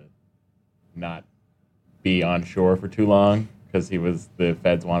had to not be on shore for too long because the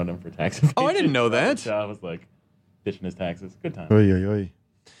feds wanted him for tax evasion. Oh, I didn't know that. Shaw was like ditching his taxes. Good time. Oy, oy, oy.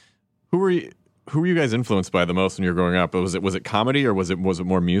 Who were you guys influenced by the most when you were growing up? Was it comedy or was it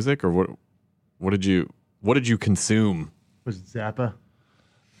more music or what did you consume? Was it Zappa?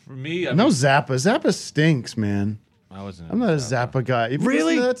 For me, No Zappa. Zappa stinks, man. I wasn't. I'm not a Zappa guy. If you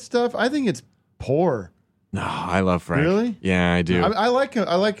Really? listen to that stuff, I think it's poor. No, I love Frank. Really? Yeah, I do.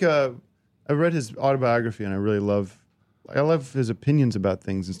 I read his autobiography and I love his opinions about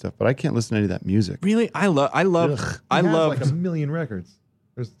things and stuff, but I can't listen to any of that music. Really? I loved He has like a million records.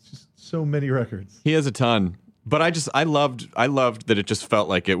 There's just so many records. He has a ton. But I loved that it just felt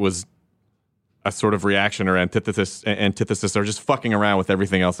like it was a sort of reaction or antithesis or just fucking around with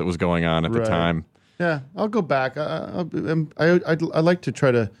everything else that was going on at the Right. time. Yeah, I'll go back. I like to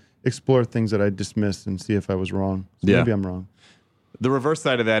try to explore things that I dismissed and see if I was wrong. So Yeah. Maybe I'm wrong. The reverse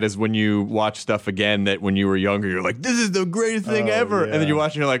side of that is when you watch stuff again that when you were younger, you're like, this is the greatest thing Oh, ever. yeah. And then you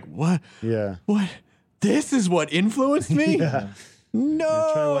watch and you're like, what? Yeah. What? This is what influenced me? Yeah.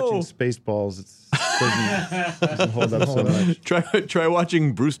 No. Try watching Spaceballs. It doesn't hold up so much. Try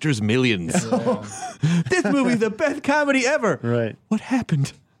watching Brewster's Millions. This movie's the best comedy ever. Right. What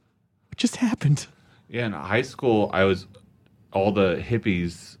happened? What just happened? Yeah, in high school, all the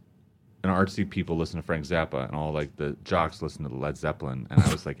hippies and artsy people listen to Frank Zappa, and all like the jocks listen to Led Zeppelin, and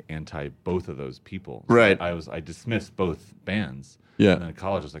I was like anti both of those people. So Right. I dismissed both bands. Yeah. And then in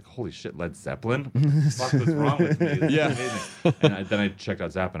college, I was like, holy shit, Led Zeppelin? What the fuck was wrong with me? This is Yeah. amazing. And then I checked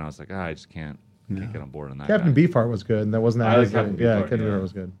out Zappa, and I was like, I just can't get on board on that. Captain guy. Beefheart was good, and that wasn't I that. like Captain Yeah, Beefheart, Captain yeah. Beefheart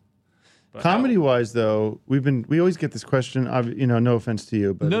was good. But Comedy wise, though, we always get this question. No offense to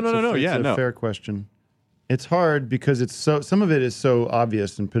you, but No, it's no, a yeah, it's a no. fair question. it's hard because it's some of it is so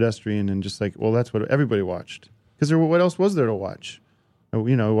obvious and pedestrian and just like, well, that's what everybody watched. Because what else was there to watch?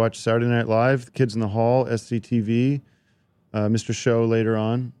 Watch Saturday Night Live, Kids in the Hall, SCTV, Mr. Show later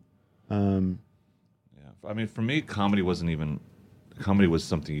on. I mean, for me, comedy was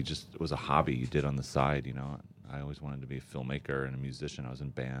something it was a hobby you did on the side, I always wanted to be a filmmaker and a musician. I was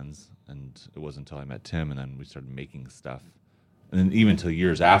in bands, and it wasn't until I met Tim and then we started making stuff. And then even until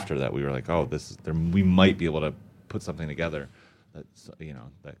years after that, we were like, oh, we might be able to put something together that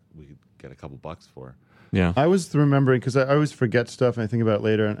we could get a couple bucks for. Yeah. I was remembering, because I always forget stuff and I think about it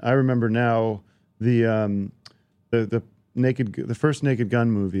later, and I remember now the first Naked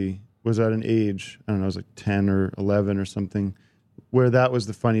Gun movie was at an age, I don't know, it was like 10 or 11 or something, where that was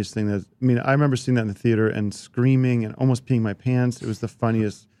the funniest thing. I remember seeing that in the theater and screaming and almost peeing my pants. It was the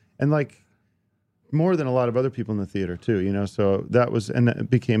funniest, and like more than a lot of other people in the theater too, so that was, and it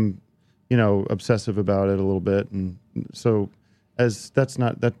became, obsessive about it a little bit. And so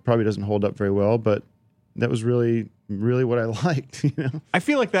that probably doesn't hold up very well, but that was really, really what I liked, I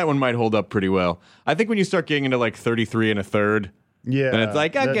feel like that one might hold up pretty well. I think when you start getting into like 33 1/3, yeah, and it's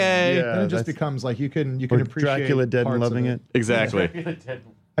like, okay. And it just becomes like you can appreciate Dracula Dead and loving it. Exactly.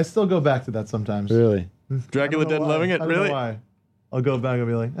 I still go back to that sometimes. Really? Dracula Dead and loving it? I don't Really? know why. I'll go back and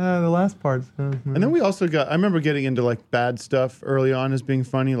be like, the last part. And then we also I remember getting into like bad stuff early on as being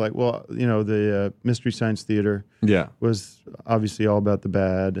funny. Like, the Mystery Science Theater was obviously all about the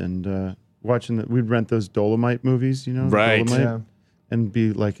bad, and we'd rent those Dolomite movies, Right. Dolomite, and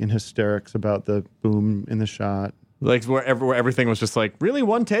be like in hysterics about the boom in the shot. Like where everything was just like, really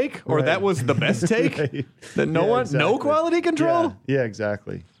one take? Or that was the best take? Right. That no quality control? Yeah,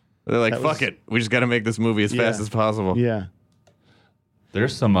 exactly. They're like, fuck it. We just got to make this movie as fast as possible. Yeah.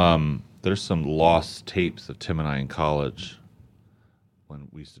 There's some lost tapes of Tim and I in college when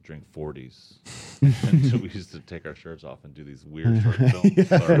we used to drink 40s. And we used to take our shirts off and do these weird short films.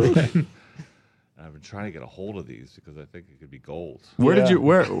 And I've been trying to get a hold of these because I think it could be gold.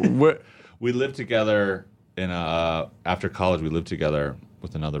 Where? We lived together after college. We lived together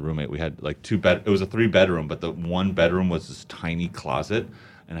with another roommate. We had like it was a 3-bedroom, but the one bedroom was this tiny closet,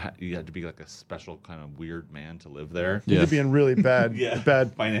 and you had to be like a special kind of weird man to live there. You had to be in really bad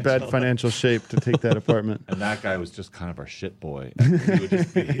financial shape to take that apartment. And that guy was just kind of our shit boy. And he would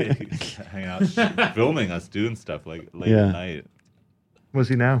just be hanging out, filming us doing stuff like late at night. What's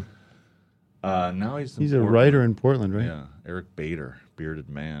he now? Now he's a writer in Portland, right? Yeah, Eric Bader, bearded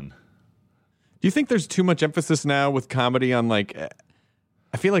man. Do you think there's too much emphasis now with comedy on like?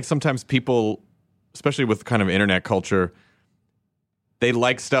 I feel like sometimes people, especially with kind of internet culture, they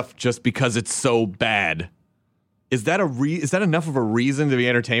like stuff just because it's so bad. Is that enough of a reason to be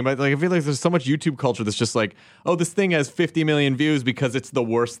entertained by? Like, I feel like there's so much YouTube culture that's just like, oh, this thing has 50 million views because it's the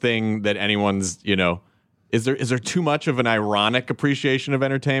worst thing that anyone's. Is there too much of an ironic appreciation of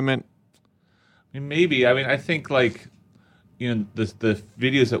entertainment? I mean, maybe. I mean, I think like, the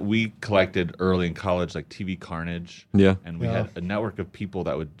videos that we collected early in college, like TV Carnage. Yeah. And we had a network of people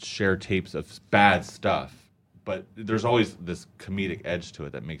that would share tapes of bad stuff. But there's always this comedic edge to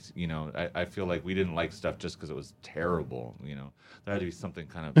it that makes, I feel like we didn't like stuff just because it was terrible. There had to be something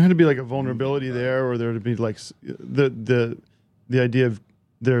kind of. There had to be like a vulnerability there, or there had to be like the idea of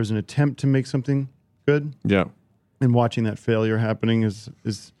there's an attempt to make something good. Yeah. And watching that failure happening is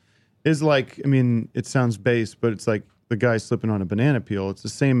like, I mean, it sounds base, but it's like the guy slipping on a banana peel. It's the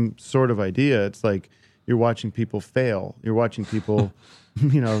same sort of idea. It's like you're watching people fail. You're watching people,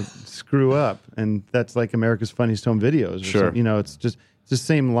 screw up. And that's like America's Funniest Home Videos. Sure. It's the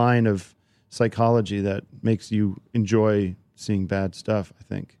same line of psychology that makes you enjoy seeing bad stuff, I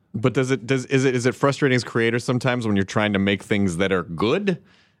think. But is it frustrating as creators sometimes when you're trying to make things that are good?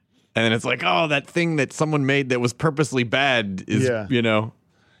 And then it's like, oh, that thing that someone made that was purposely bad is, I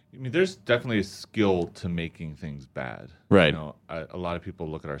mean, there's definitely a skill to making things bad. Right. A lot of people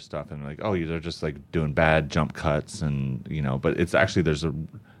look at our stuff and they're like, oh, they're just like doing bad jump cuts and, but it's actually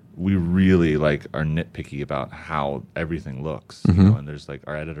we really like are nitpicky about how everything looks, and there's like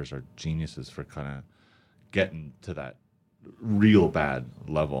our editors are geniuses for kind of getting to that real bad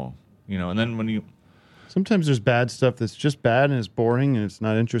level, and then when sometimes there's bad stuff that's just bad and it's boring and it's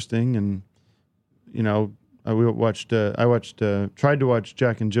not interesting and, I tried to watch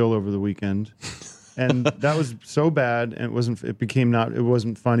Jack and Jill over the weekend, and that was so bad, and it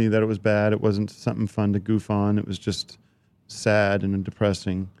wasn't funny that it was bad. It wasn't something fun to goof on. It was just sad and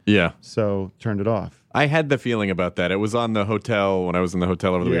depressing. Yeah. So turned it off. I had the feeling about that. It was on the hotel when I was in the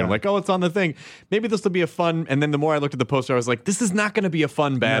hotel over the weekend. I'm like, oh, it's on the thing. Maybe this will be a fun. And then the more I looked at the poster, I was like, this is not going to be a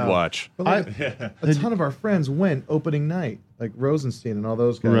fun bad watch. But like, a ton of our friends went opening night, like Rosenstein and all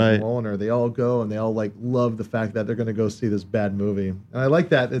those guys, Right. and Wallner. They all go and they all like love the fact that they're going to go see this bad movie. And I like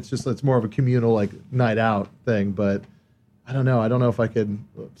that. It's more of a communal like night out thing. But I don't know. I don't know if I could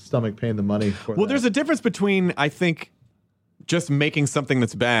stomach paying the money for Well, that. there's a difference between, I think, just making something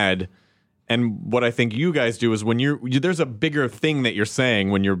that's bad and what I think you guys do is when there's a bigger thing that you're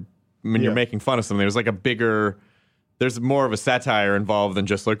saying when you're making fun of something. There's like there's more of a satire involved than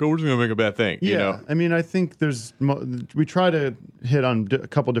just like, oh, we're just going to make a bad thing. Yeah, You know? I mean, I think we try to hit on a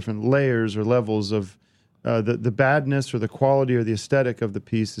couple different layers or levels of the badness or the quality or the aesthetic of the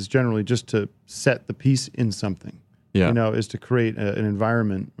piece is generally just to set the piece in something. Yeah. Is to create an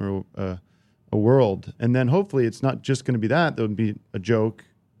environment or a world, and then hopefully it's not just going to be that. There would be a joke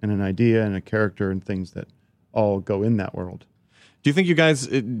and an idea and a character and things that all go in that world. Do you think you guys,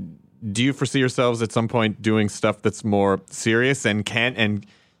 do you foresee yourselves at some point doing stuff that's more serious and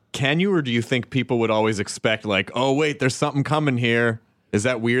can you, or do you think people would always expect like, oh wait, there's something coming here? Is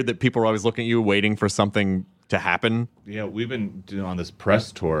that weird that people are always looking at you waiting for something to happen? Yeah, we've been doing on this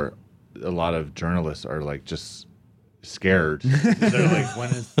press tour. A lot of journalists are like just scared. They're like,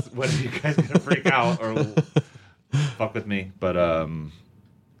 when are you guys gonna freak out or fuck with me? But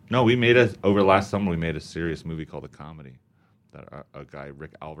no, over last summer we made a serious movie called The Comedy that a guy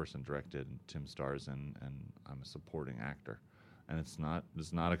Rick Alverson directed and Tim stars in, and I'm a supporting actor. And it's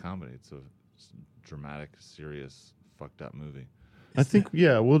not a comedy. It's a dramatic, serious, fucked up movie. I think,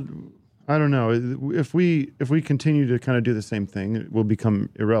 I don't know. If we continue to kind of do the same thing, it will become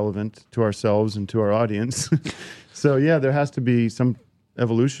irrelevant to ourselves and to our audience. So yeah, there has to be some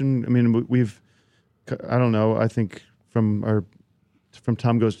evolution. I mean, I don't know. I think from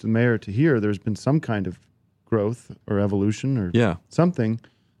Tom Goes to the Mayor to here, there's been some kind of growth or evolution or something.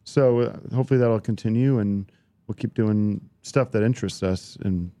 So hopefully that'll continue, and we'll keep doing stuff that interests us.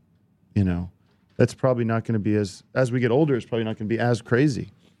 And that's probably not going to be as we get older. It's probably not going to be as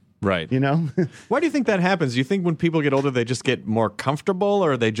crazy. Right. Why do you think that happens? Do you think when people get older, they just get more comfortable,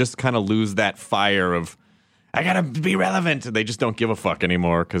 or they just kind of lose that fire of, I gotta be relevant, and they just don't give a fuck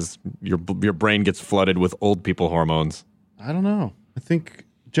anymore because your brain gets flooded with old people hormones? I don't know. I think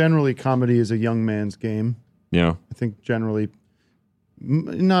generally comedy is a young man's game. Yeah. I think generally,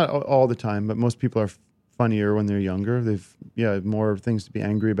 not all the time, but most people are funnier when they're younger. They've more things to be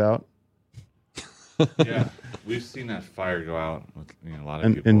angry about. Yeah, we've seen that fire go out with a lot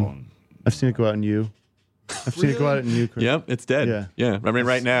of people. And I've seen it go out in you. I've seen it go out in you, Chris. Yep, it's dead. Yeah. I mean,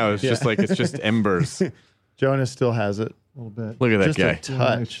 right now it's just embers. Jonas still has it. A little bit. Look at that Just guy. a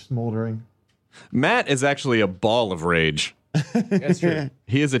touch. Smoldering. Matt is actually a ball of rage. That's true.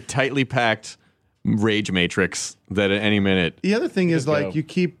 He is a tightly packed rage matrix that at any minute. The other thing is Just like go. you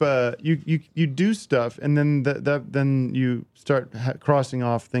keep you do stuff, and then then you start crossing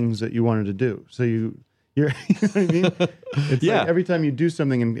off things that you wanted to do. So you're you know what I mean? It's like every time you do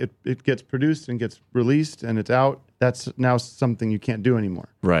something and it gets produced and gets released and it's out, that's now something you can't do anymore.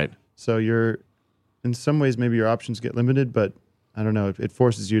 Right. So you're in some ways maybe your options get limited, but I don't know. It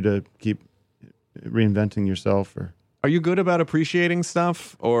forces you to keep reinventing yourself. Or are you good about appreciating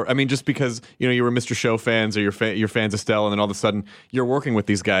stuff? Or, I mean, just because, you were Mr. Show fans or you're fans of Stell, and then all of a sudden you're working with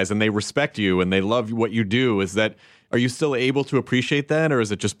these guys and they respect you and they love what you do. Are you still able to appreciate that? Or is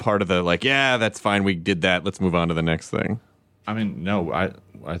it just part of the, like, yeah, that's fine, we did that, let's move on to the next thing? I mean, no,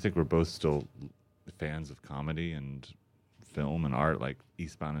 I think we're both still fans of comedy and film and art. Like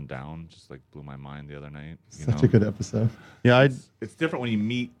Eastbound and Down just like blew my mind the other night. Such a good episode. yeah, It's different when you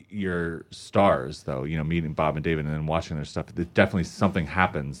meet your stars, though. Meeting Bob and David and then watching their stuff. Definitely something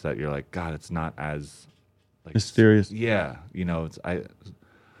happens that you're like, God, it's not as like mysterious. Yeah,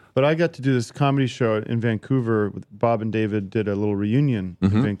 But I got to do this comedy show in Vancouver. Bob and David did a little reunion in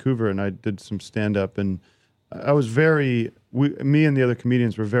Vancouver, and I did some stand-up. And I was me and the other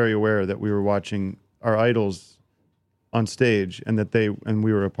comedians were very aware that we were watching our idols on stage, and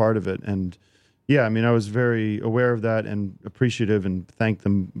we were a part of it. And yeah, I mean, I was very aware of that and appreciative, and thanked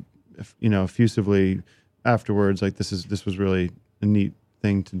them, effusively afterwards. Like this was really a neat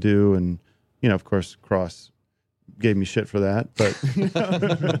thing to do, and of course, Cross gave me shit for that, but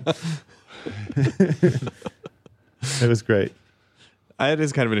it was great. It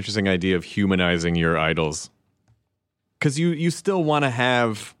is kind of an interesting idea of humanizing your idols, because you still want to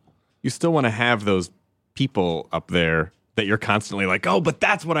have those people up there. that you're constantly like, oh, but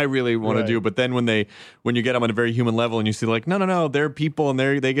that's what I really want to Right. do. But then when you get them on a very human level and you see like, no, they're people and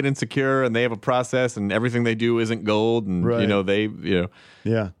they get insecure and they have a process and everything they do isn't gold and Right.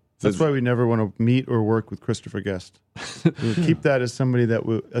 Yeah. That's why we never want to meet or work with Christopher Guest. We'll keep that as somebody that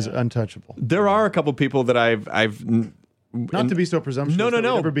as untouchable. There are a couple people that I've Not to be so presumptuous. No. that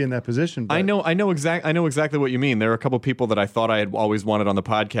we'd ever be in that position. But I know exactly what you mean. There are a couple people that I thought I had always wanted on the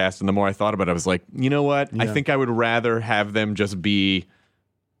podcast, and the more I thought about it, I was like, you know what? I think I would rather have them just be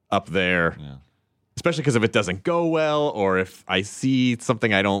up there. Yeah. Especially because if it doesn't go well, or if I see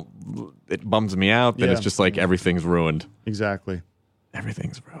something it bums me out, then Yeah. it's just like everything's ruined. Exactly.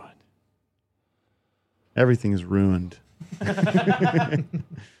 Everything's ruined. Everything is ruined.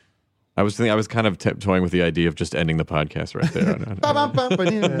 I was kind of toying with the idea of just ending the podcast right there.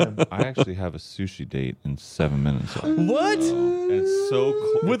 I actually have a sushi date in 7 minutes. What? And it's so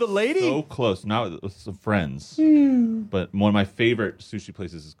With a lady? So close. Not with some friends. But one of my favorite sushi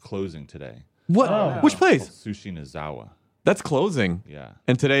places is closing today. What? Which place? Sushi Nizawa. That's closing. Yeah.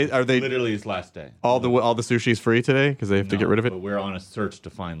 And today, are they Literally his last day. all the sushi is free today because they have to get rid of it? But we're on a search to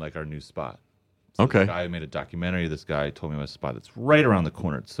find like our new spot. So Okay. This guy made a documentary. This guy told me about a spot that's right around the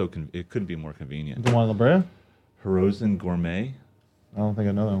corner. It's it couldn't be more convenient. The one in La Brea? Hirozen Gourmet. I don't think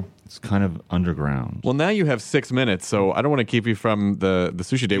I know that one. It's kind of underground. Well, now you have 6 minutes, so I don't want to keep you from the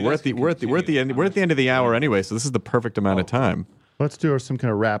sushi day. You We're guys at the can we're at the end of the hour anyway, so this is the perfect amount of time. Let's do some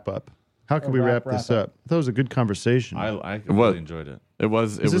kind of wrap up. How can we wrap this up? I thought it was a good conversation. I was. really enjoyed it. It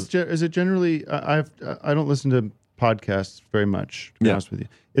was. Is it generally? I don't listen to podcasts very much. To be honest with you,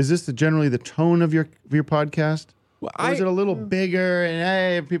 is this generally the tone of your podcast? Or is it a little bigger and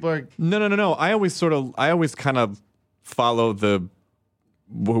hey, people are? No. I always kind of follow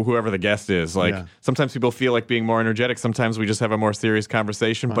whoever the guest is. Like sometimes people feel like being more energetic. Sometimes we just have a more serious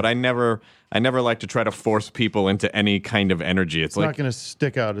conversation. But I never like to try to force people into any kind of energy. It's Not like going to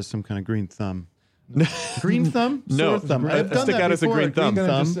stick out as some kind of green thumb. Green thumb? No. Sore thumb. I've done stick that out as a before, green a green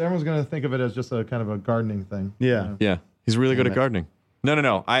thumb. Everyone's going to think of it as just a kind of a gardening thing. Yeah. Yeah, he's really good at gardening.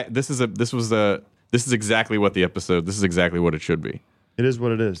 No. This is exactly what the episode. This is exactly what it should be. It is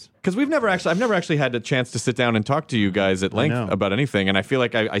what it is. Because I've never actually had a chance to sit down and talk to you guys at length about anything, and I feel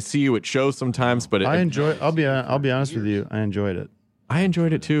like I see you at shows sometimes, but I enjoy. I'll be honest with you. I enjoyed it. I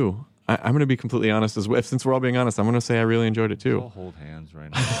enjoyed it too. I'm going to be completely honest as well. Since we're all being honest, I'm going to say I really enjoyed it We'll too. hold hands right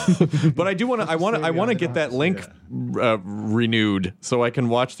now. But I do want to. I want to get that link renewed so I can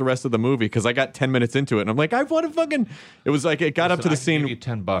watch the rest of the movie because I got 10 minutes into it and I'm like, I want to fucking. It was like it got up to the I can give you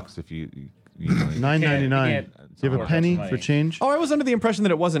scene. $10 if you $9.99. Do you have a penny for change? Oh, I was under the impression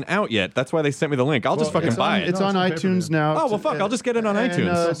that it wasn't out yet. That's why they sent me the link. I'll just fucking buy it. It's on iTunes now. Oh well, fuck! I'll just get it on And,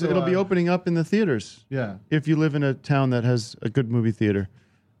 iTunes. it'll be opening up in the theaters. Yeah. If you live in a town that has a good movie theater.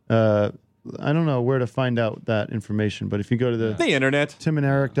 I don't know where to find out that information, but if you go to the internet,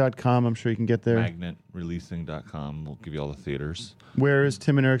 timanderic.com, I'm sure you can get there. magnetreleasing.com will give you all the theaters. Where is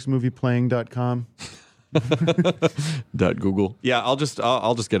Tim and Eric's movie playing.com? Google. Yeah, I'll just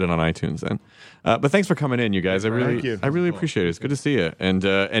get it on iTunes then. But thanks for coming in, you guys. Thank you. I really appreciate it. It's good to see you. And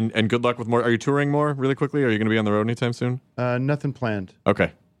good luck with more. Are you touring more really quickly? Are you going to be on the road anytime soon? Nothing planned.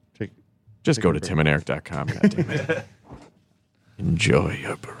 Okay. Just go to a break. timanderic.com. God damn it. Enjoy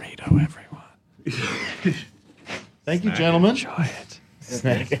your burrito, everyone. Thank you, gentlemen. Enjoy it.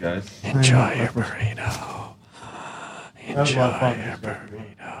 Thanks, guys. Enjoy your burrito. Enjoy your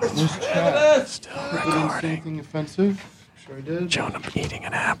burrito. Still recording. Anything offensive? Sure I did. Jonah eating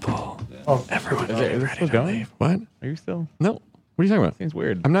an apple. Oh, Everyone, Is it ready still to going? leave. What? Are you still? No. What are you talking about? Seems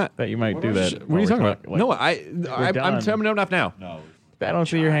weird. I'm not. That you might do that. What are you talking about? Like, No, I'm done. turning it off now. No. I don't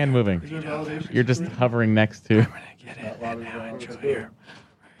see your hand moving. You're just hovering next to. Get it. And now enjoy your.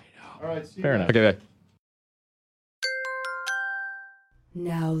 All right, see you Fair guys. enough. Okay, bye.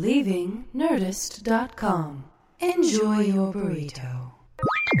 Now leaving Nerdist.com. Enjoy your burrito.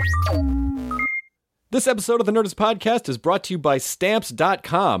 This episode of the Nerdist Podcast is brought to you by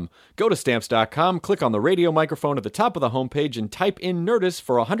Stamps.com. Go to Stamps.com, click on the radio microphone at the top of the homepage, and type in Nerdist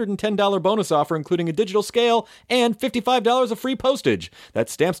for a $110 bonus offer, including a digital scale and $55 of free postage.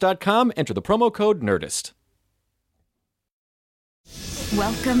 That's Stamps.com. Enter the promo code NERDIST.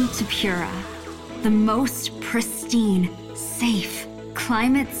 Welcome to Pura, the most pristine, safe,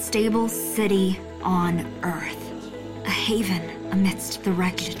 climate-stable city on Earth. A haven amidst the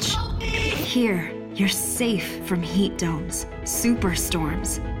wreckage. Here, you're safe from heat domes,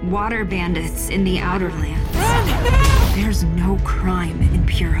 superstorms, water bandits in the outer lands. There's no crime in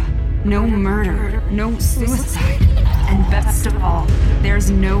Pura. No murder, no suicide. And best of all,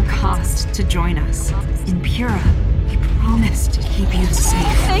 there's no cost to join us. In Pura, we promise to keep you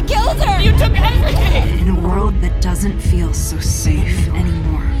safe. They killed her! You took everything! In a world that doesn't feel so safe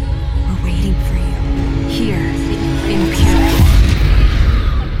anymore, we're waiting for you. Here, in Pura.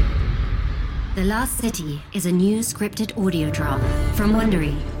 The Last City is a new scripted audio drama from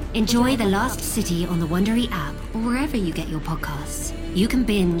Wondery. Enjoy The Last City on the Wondery app or wherever you get your podcasts. You can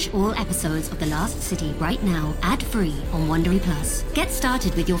binge all episodes of The Last City right now, ad-free on Wondery Plus. Get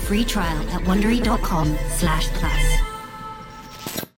started with your free trial at Wondery.com/plus.